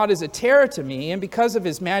from God is a terror to me, and because of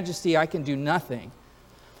his majesty I can do nothing.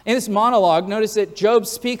 In this monologue, notice that Job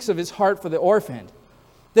speaks of his heart for the orphan.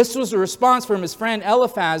 This was a response from his friend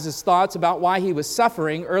Eliphaz's thoughts about why he was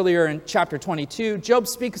suffering. Earlier in chapter 22, Job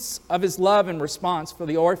speaks of his love and response for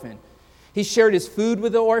the orphan. He shared his food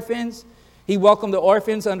with the orphans. He welcomed the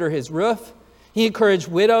orphans under his roof. He encouraged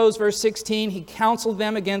widows, verse 16. He counseled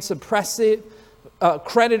them against oppressive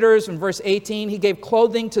creditors, in verse 18. He gave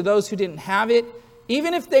clothing to those who didn't have it,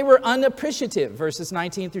 even if they were unappreciative, verses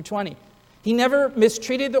 19 through 20. He never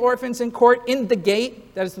mistreated the orphans in court, in the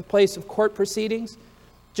gate, that is the place of court proceedings.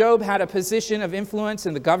 Job had a position of influence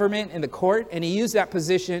in the government, in the court, and he used that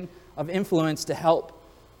position of influence to help.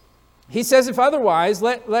 He says, if otherwise,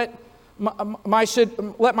 let my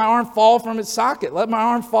arm fall from its socket, let my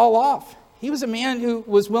arm fall off. He was a man who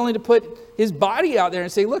was willing to put his body out there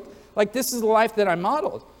and say, look, like this is the life that I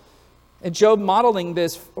modeled. And Job modeling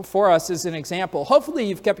this for us is an example. Hopefully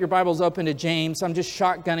you've kept your Bibles open to James. I'm just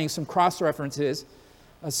shotgunning some cross-references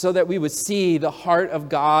so that we would see the heart of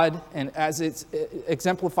God, and as it's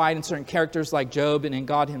exemplified in certain characters like Job and in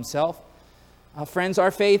God himself. Friends,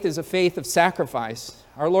 our faith is a faith of sacrifice.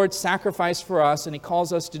 Our Lord sacrificed for us, and he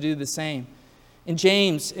calls us to do the same. In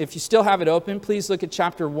James, if you still have it open, please look at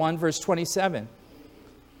chapter 1, verse 27.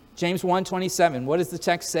 James 1:27. What does the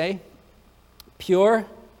text say? Pure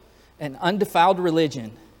and undefiled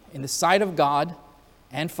religion in the sight of God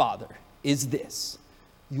and Father is this.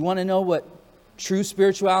 You want to know what true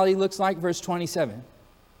spirituality looks like? Verse 27.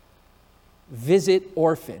 Visit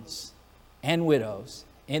orphans and widows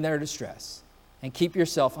in their distress, and keep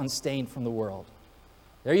yourself unstained from the world.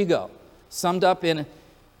 There you go. Summed up in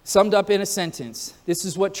a sentence. This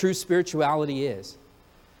is what true spirituality is.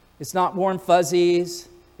 It's not warm fuzzies.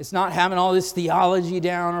 It's not having all this theology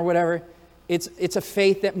down or whatever. It's a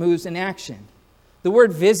faith that moves in action. The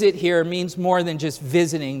word visit here means more than just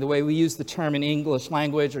visiting, the way we use the term in English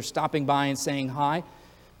language, or stopping by and saying hi.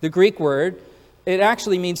 The Greek word, it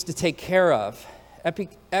actually means to take care of.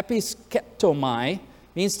 Episkeptomai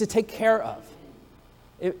means to take care of,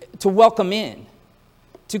 to welcome in,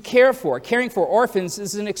 to care for. Caring for orphans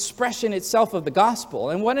is an expression itself of the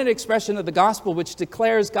gospel. And what an expression of the gospel which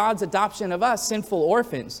declares God's adoption of us, sinful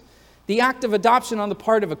orphans. The act of adoption on the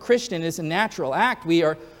part of a Christian is a natural act. We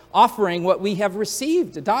are offering what we have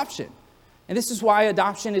received, adoption. And this is why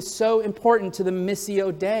adoption is so important to the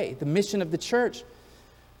Missio Dei, the mission of the church.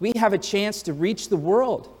 We have a chance to reach the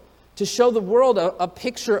world, to show the world a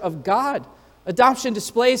picture of God. Adoption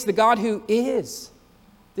displays the God who is,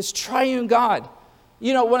 this triune God.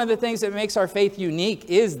 You know, one of the things that makes our faith unique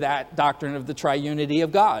is that doctrine of the triunity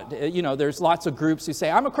of God. You know, there's lots of groups who say,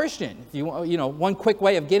 I'm a Christian. If you one quick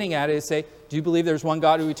way of getting at it is say, do you believe there's one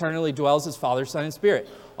God who eternally dwells as Father, Son, and Spirit?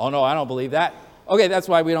 Oh, no, I don't believe that. Okay, that's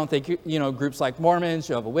why we don't think, groups like Mormons,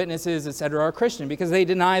 Jehovah's Witnesses, etc. are Christian, because they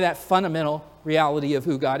deny that fundamental reality of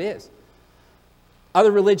who God is. Other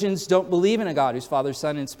religions don't believe in a God who's Father,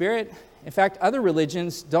 Son, and Spirit. In fact, other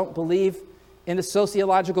religions don't believe in the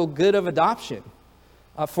sociological good of adoption.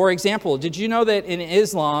 For example, did you know that in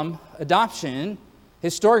Islam, adoption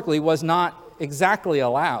historically was not exactly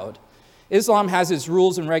allowed? Islam has its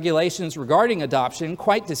rules and regulations regarding adoption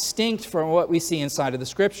quite distinct from what we see inside of the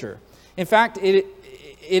Scripture. In fact, it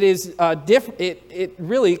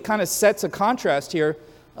really kind of sets a contrast here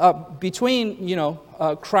between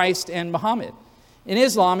Christ and Muhammad. In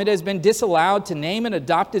Islam, it has been disallowed to name an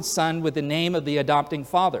adopted son with the name of the adopting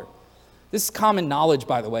father. This is common knowledge,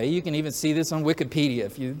 by the way. You can even see this on Wikipedia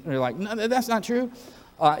if you're like, no, that's not true.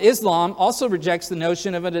 Islam also rejects the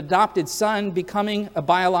notion of an adopted son becoming a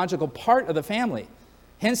biological part of the family.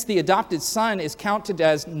 Hence, the adopted son is counted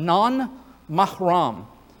as non-mahram.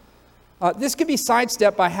 This could be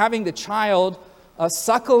sidestepped by having the child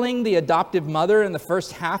suckling the adoptive mother in the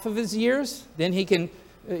first half of his years. Then he can,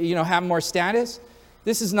 have more status.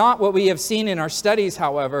 This is not what we have seen in our studies,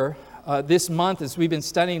 however, this month as we've been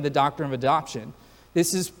studying the doctrine of adoption.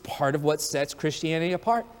 This is part of what sets Christianity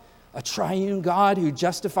apart. A triune God who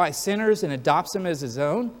justifies sinners and adopts them as his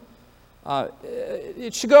own.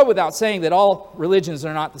 It should go without saying that all religions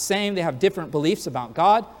are not the same. They have different beliefs about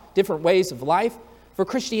God, different ways of life. For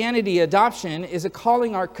Christianity, adoption is a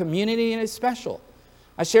calling our community, and it's special.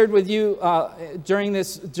 I shared with you during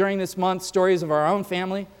this month stories of our own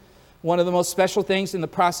family. One of the most special things in the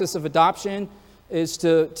process of adoption is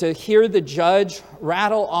to hear the judge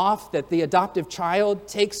rattle off that the adoptive child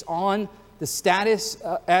takes on the status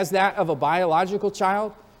as that of a biological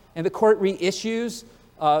child, and the court reissues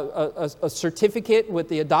a certificate with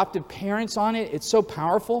the adoptive parents on it. It's so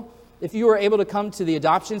powerful. If you were able to come to the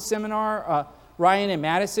adoption seminar, Ryan and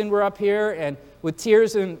Madison were up here, and with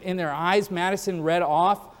tears in their eyes, Madison read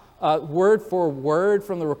off word for word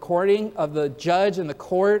from the recording of the judge and the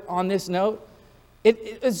court on this note.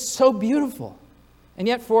 It is so beautiful. And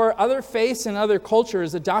yet for other faiths and other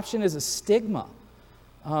cultures, adoption is a stigma.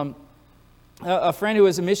 A friend who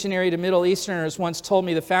was a missionary to Middle Easterners once told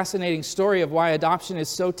me the fascinating story of why adoption is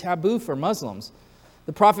so taboo for Muslims.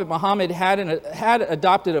 The Prophet Muhammad had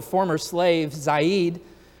adopted a former slave, Zaid.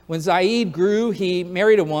 When Zaid grew, he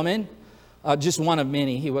married a woman, just one of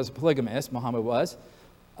many. He was a polygamist, Muhammad was,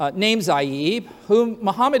 named Zaid, whom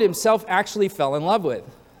Muhammad himself actually fell in love with.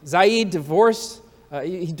 Zaid divorced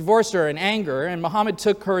her in anger, and Muhammad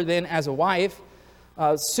took her then as a wife.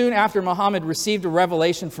 Soon after, Muhammad received a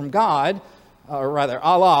revelation from God, or rather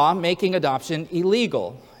Allah, making adoption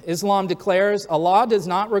illegal. Islam declares Allah does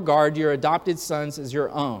not regard your adopted sons as your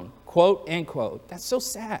own. Quote, end quote. That's so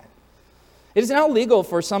sad. It is now legal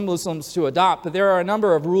for some Muslims to adopt, but there are a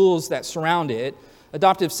number of rules that surround it.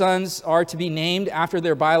 Adoptive sons are to be named after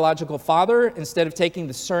their biological father instead of taking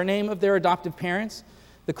the surname of their adoptive parents.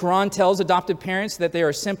 The Quran tells adoptive parents that they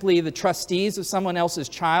are simply the trustees of someone else's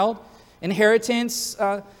child. Inheritance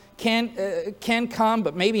can come,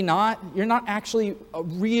 but maybe not. You're not actually a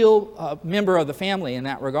real member of the family in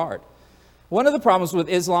that regard. One of the problems with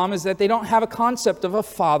Islam is that they don't have a concept of a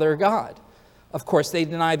father God. Of course, they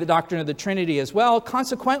deny the doctrine of the Trinity as well.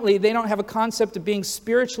 Consequently, they don't have a concept of being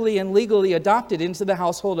spiritually and legally adopted into the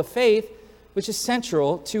household of faith, which is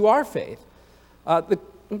central to our faith.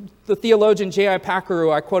 The theologian J.I. Packer,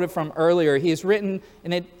 who I quoted from earlier, he has written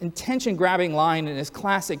an intention-grabbing line in his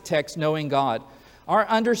classic text, Knowing God. Our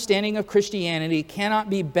understanding of Christianity cannot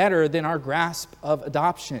be better than our grasp of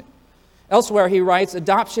adoption. Elsewhere, he writes,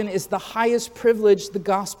 adoption is the highest privilege the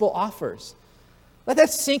gospel offers. Let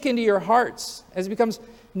that sink into your hearts as it becomes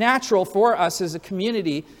natural for us as a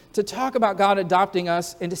community to talk about God adopting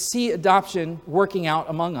us and to see adoption working out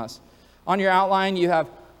among us. On your outline, you have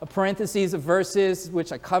a parentheses of verses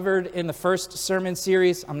which I covered in the first sermon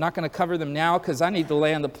series. I'm not going to cover them now because I need to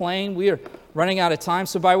land the plane. We are running out of time.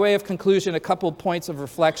 So by way of conclusion, a couple points of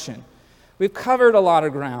reflection. We've covered a lot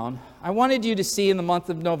of ground. I wanted you to see in the month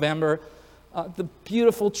of November the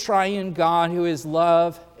beautiful triune God who is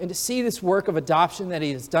love, and to see this work of adoption that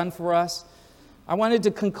he has done for us. I wanted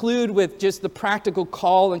to conclude with just the practical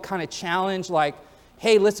call and kind of challenge like,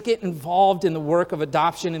 hey, let's get involved in the work of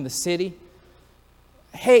adoption in the city.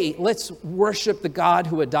 Hey, let's worship the God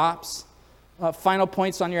who adopts. Final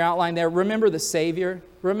points on your outline there. Remember the Savior.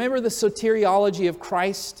 Remember the soteriology of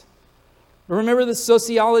Christ. Remember the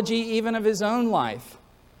sociology even of his own life.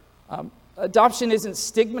 Adoption isn't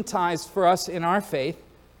stigmatized for us in our faith.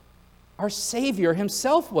 Our Savior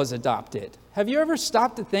himself was adopted. Have you ever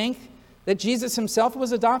stopped to think that Jesus himself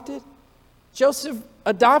was adopted? Joseph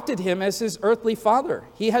adopted him as his earthly father.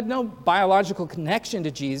 He had no biological connection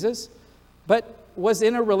to Jesus, but was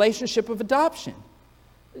in a relationship of adoption.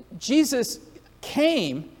 Jesus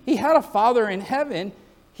came. He had a father in heaven.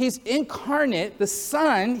 He's incarnate, the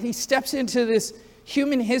Son. He steps into this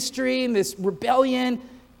human history and this rebellion,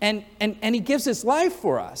 and he gives his life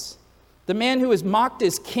for us. The man who is mocked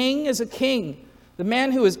as king is a king. The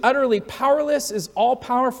man who is utterly powerless is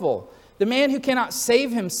all-powerful. The man who cannot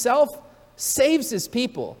save himself saves his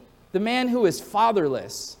people. The man who is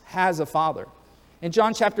fatherless has a father. In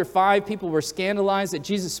John chapter 5, people were scandalized that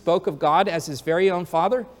Jesus spoke of God as his very own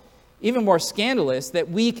Father. Even more scandalous that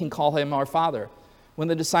we can call him our Father. When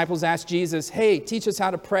the disciples asked Jesus, hey, teach us how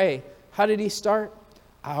to pray, how did he start?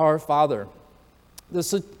 Our Father.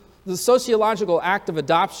 The sociological act of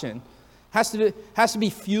adoption has to be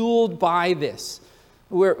fueled by this.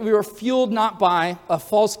 We are fueled not by a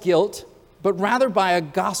false guilt, but rather by a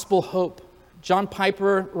gospel hope. John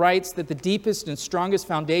Piper writes that the deepest and strongest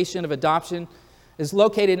foundation of adoption is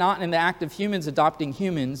located not in the act of humans adopting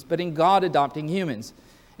humans, but in God adopting humans.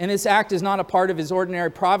 And this act is not a part of his ordinary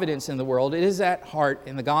providence in the world. It is at heart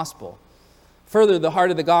in the gospel. Further, the heart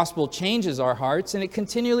of the gospel changes our hearts, and it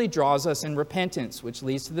continually draws us in repentance, which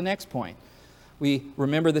leads to the next point. We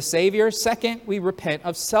remember the Savior. Second, we repent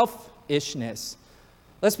of selfishness.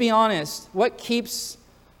 Let's be honest. What keeps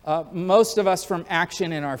most of us from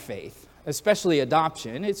action in our faith, especially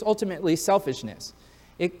adoption? It's ultimately selfishness.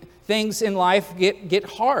 Things in life get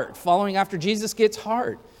hard. Following after Jesus gets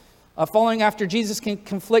hard. Following after Jesus can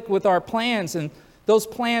conflict with our plans, and those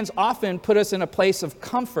plans often put us in a place of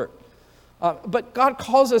comfort. But God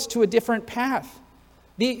calls us to a different path.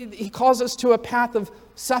 He calls us to a path of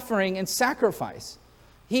suffering and sacrifice.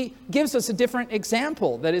 He gives us a different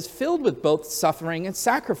example that is filled with both suffering and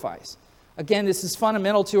sacrifice. Again, this is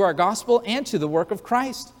fundamental to our gospel and to the work of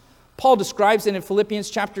Christ. Paul describes it in Philippians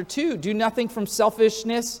chapter 2. Do nothing from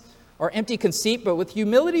selfishness or empty conceit, but with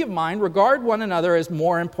humility of mind, regard one another as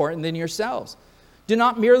more important than yourselves. Do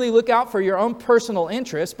not merely look out for your own personal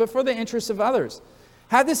interests, but for the interests of others.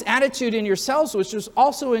 Have this attitude in yourselves, which was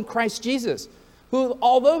also in Christ Jesus, who,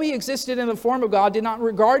 although he existed in the form of God, did not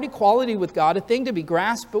regard equality with God a thing to be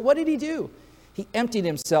grasped. But what did he do? He emptied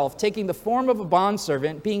himself, taking the form of a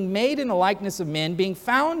bondservant, being made in the likeness of men, being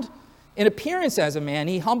found in appearance as a man.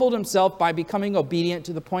 He humbled himself by becoming obedient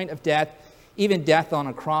to the point of death, even death on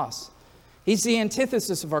a cross. He's the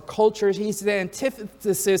antithesis of our culture. He's the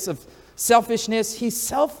antithesis of selfishness. He's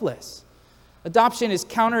selfless. Adoption is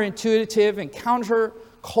counterintuitive and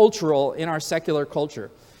countercultural in our secular culture.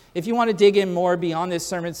 If you want to dig in more beyond this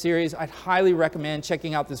sermon series, I'd highly recommend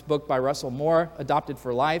checking out this book by Russell Moore, Adopted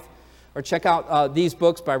for Life, or check out these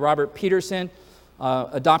books by Robert Peterson,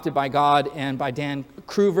 Adopted by God, and by Dan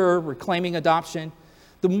Kruver, Reclaiming Adoption.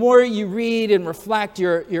 The more you read and reflect,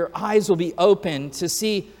 your eyes will be open to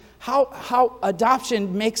see how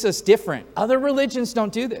adoption makes us different. Other religions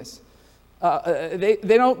don't do this. They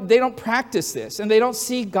don't practice this, and they don't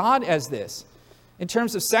see God as this. In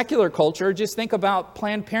terms of secular culture, just think about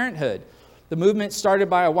Planned Parenthood, the movement started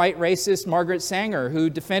by a white racist, Margaret Sanger, who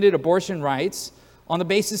defended abortion rights on the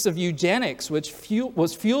basis of eugenics, which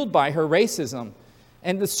was fueled by her racism,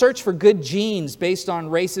 and the search for good genes based on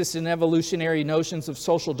racist and evolutionary notions of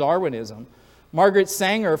social Darwinism. Margaret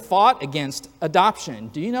Sanger fought against adoption.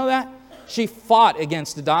 Do you know that? She fought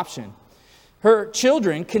against adoption. Her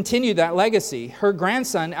children continued that legacy. Her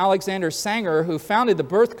grandson, Alexander Sanger, who founded the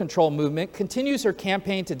birth control movement, continues her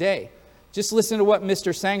campaign today. Just listen to what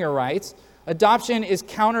Mr. Sanger writes. Adoption is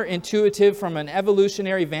counterintuitive from an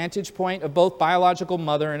evolutionary vantage point of both biological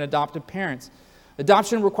mother and adoptive parents.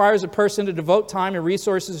 Adoption requires a person to devote time and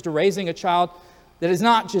resources to raising a child that is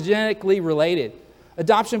not genetically related.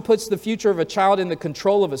 Adoption puts the future of a child in the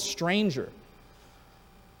control of a stranger.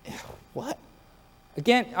 What?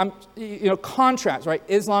 Again, contrast, right?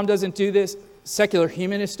 Islam doesn't do this. Secular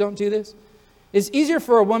humanists don't do this. It's easier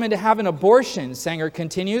for a woman to have an abortion, Sanger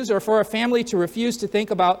continues, or for a family to refuse to think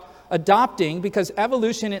about adopting because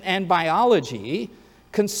evolution and biology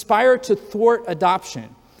conspire to thwart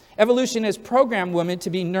adoption. Evolution has programmed women to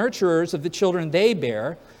be nurturers of the children they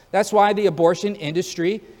bear. That's why the abortion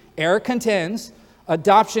industry, contends,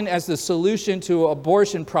 adoption as the solution to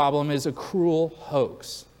abortion problem is a cruel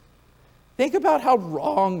hoax. Think about how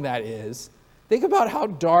wrong that is. Think about how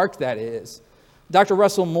dark that is. Dr.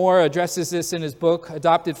 Russell Moore addresses this in his book,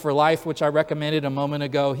 Adopted for Life, which I recommended a moment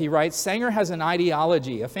ago. He writes, Sanger has an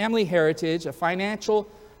ideology, a family heritage, a financial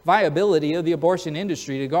viability of the abortion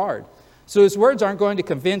industry to guard. So his words aren't going to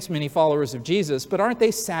convince many followers of Jesus, but aren't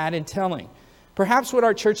they sad and telling? Perhaps what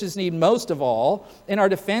our churches need most of all in our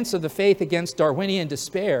defense of the faith against Darwinian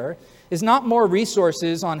despair is not more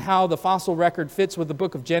resources on how the fossil record fits with the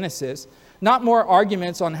book of Genesis, not more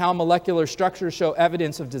arguments on how molecular structures show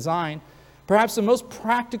evidence of design. Perhaps the most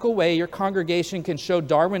practical way your congregation can show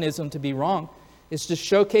Darwinism to be wrong is to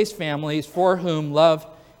showcase families for whom love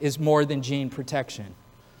is more than gene protection.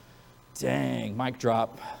 Dang, mic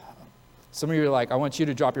drop. Some of you are like, I want you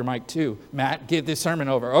to drop your mic too. Matt, get this sermon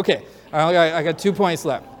over. Okay, I got 2 points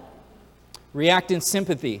left. React in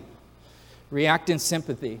sympathy. React in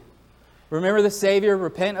sympathy. Remember the Savior,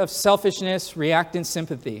 repent of selfishness, react in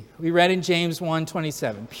sympathy. We read in James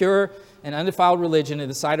 1:27, pure and undefiled religion in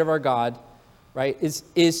the sight of our God, right,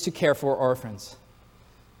 is to care for orphans.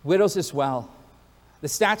 Widows as well. The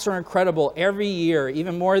stats are incredible. Every year,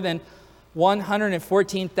 even more than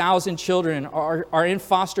 114,000 children are in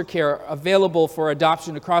foster care available for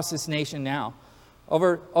adoption across this nation now.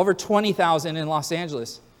 Over 20,000 in Los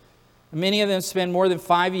Angeles. Many of them spend more than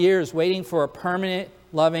 5 years waiting for a permanent,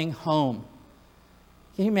 loving home.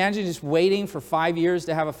 Can you imagine just waiting for 5 years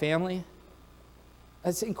to have a family?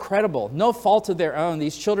 That's incredible. No fault of their own.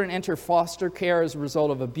 These children enter foster care as a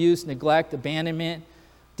result of abuse, neglect, abandonment,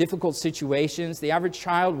 difficult situations. The average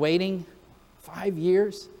child waiting 5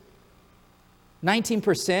 years.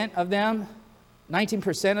 19% of them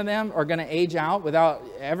are going to age out without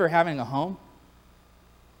ever having a home.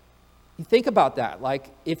 You think about that. Like,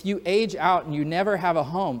 if you age out and you never have a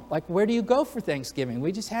home, like, where do you go for Thanksgiving?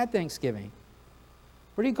 We just had Thanksgiving.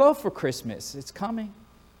 Where do you go for Christmas? It's coming.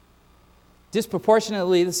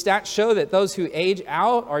 Disproportionately, the stats show that those who age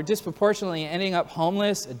out are disproportionately ending up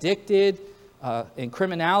homeless, addicted, in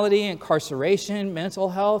criminality, incarceration, mental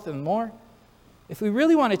health, and more. If we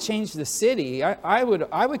really want to change the city, I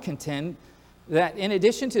would contend that in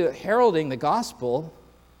addition to heralding the gospel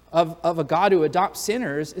of a God who adopts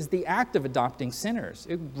sinners, is the act of adopting sinners.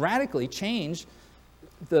 It radically changed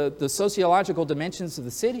the sociological dimensions of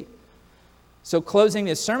the city. So closing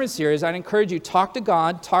this sermon series, I'd encourage you, talk to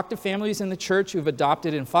God, talk to families in the church who've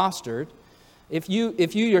adopted and fostered. If you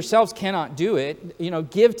yourselves cannot do it,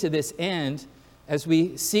 give to this end as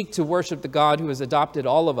we seek to worship the God who has adopted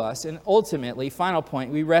all of us. And ultimately, final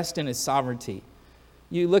point, we rest in his sovereignty.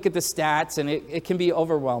 You look at the stats and it can be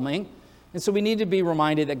overwhelming. And so we need to be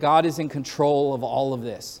reminded that God is in control of all of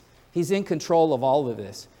this. He's in control of all of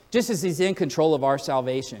this, just as he's in control of our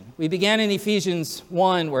salvation. We began in Ephesians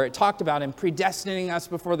 1, where it talked about him predestining us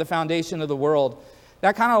before the foundation of the world.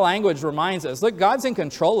 That kind of language reminds us, look, God's in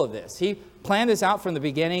control of this. He planned this out from the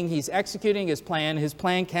beginning. He's executing his plan. His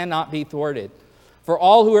plan cannot be thwarted. For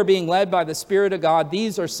all who are being led by the Spirit of God,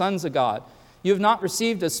 these are sons of God. You have not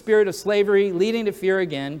received a spirit of slavery leading to fear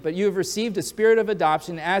again, but you have received a spirit of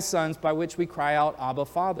adoption as sons, by which we cry out, Abba,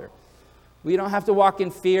 Father. We don't have to walk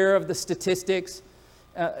in fear of the statistics,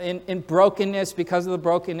 in brokenness because of the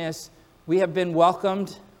brokenness. We have been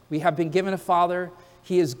welcomed. We have been given a Father.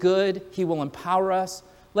 He is good. He will empower us.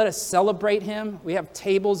 Let us celebrate him. We have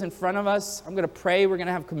tables in front of us. I'm going to pray. We're going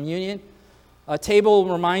to have communion. A table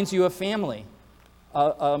reminds you of family.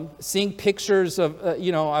 Seeing pictures of,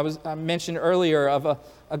 I mentioned earlier of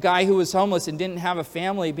a guy who was homeless and didn't have a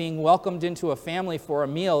family being welcomed into a family for a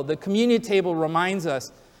meal. The communion table reminds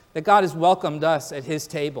us that God has welcomed us at his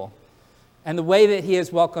table. And the way that he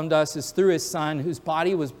has welcomed us is through his Son, whose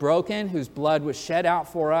body was broken, whose blood was shed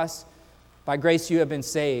out for us. By grace you have been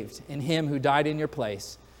saved in him who died in your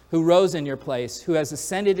place, who rose in your place, who has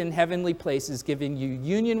ascended in heavenly places, giving you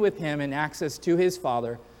union with him and access to his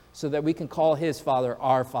Father, so that we can call his Father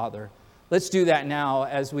our Father. Let's do that now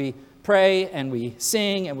as we pray and we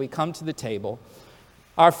sing and we come to the table.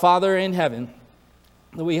 Our Father in heaven,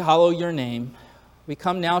 we hallow your name. We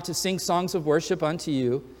come now to sing songs of worship unto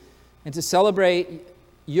you and to celebrate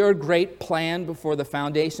your great plan before the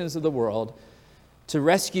foundations of the world, to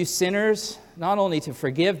rescue sinners, not only to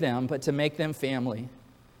forgive them, but to make them family.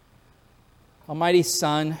 Almighty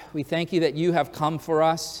Son, we thank you that you have come for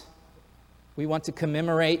us. We want to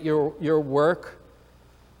commemorate your work,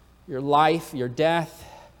 your life, your death,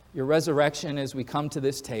 your resurrection as we come to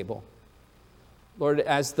this table. Lord,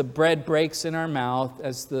 as the bread breaks in our mouth,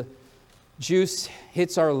 as the juice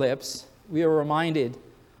hits our lips, we are reminded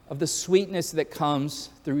of the sweetness that comes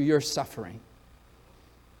through your suffering,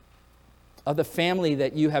 of the family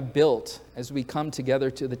that you have built as we come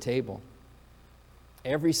together to the table.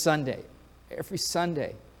 Every Sunday,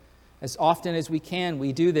 as often as we can,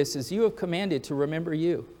 we do this as you have commanded to remember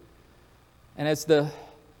you. And as the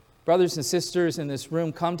brothers and sisters in this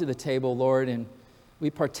room come to the table, Lord, and we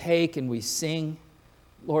partake and we sing,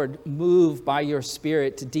 Lord, move by your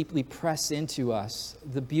Spirit to deeply press into us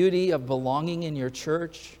the beauty of belonging in your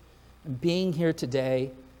church and being here today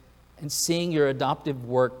and seeing your adoptive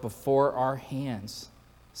work before our hands.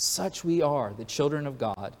 Such we are, the children of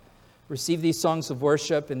God. Receive these songs of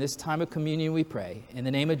worship in this time of communion, we pray. In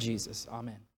the name of Jesus, amen.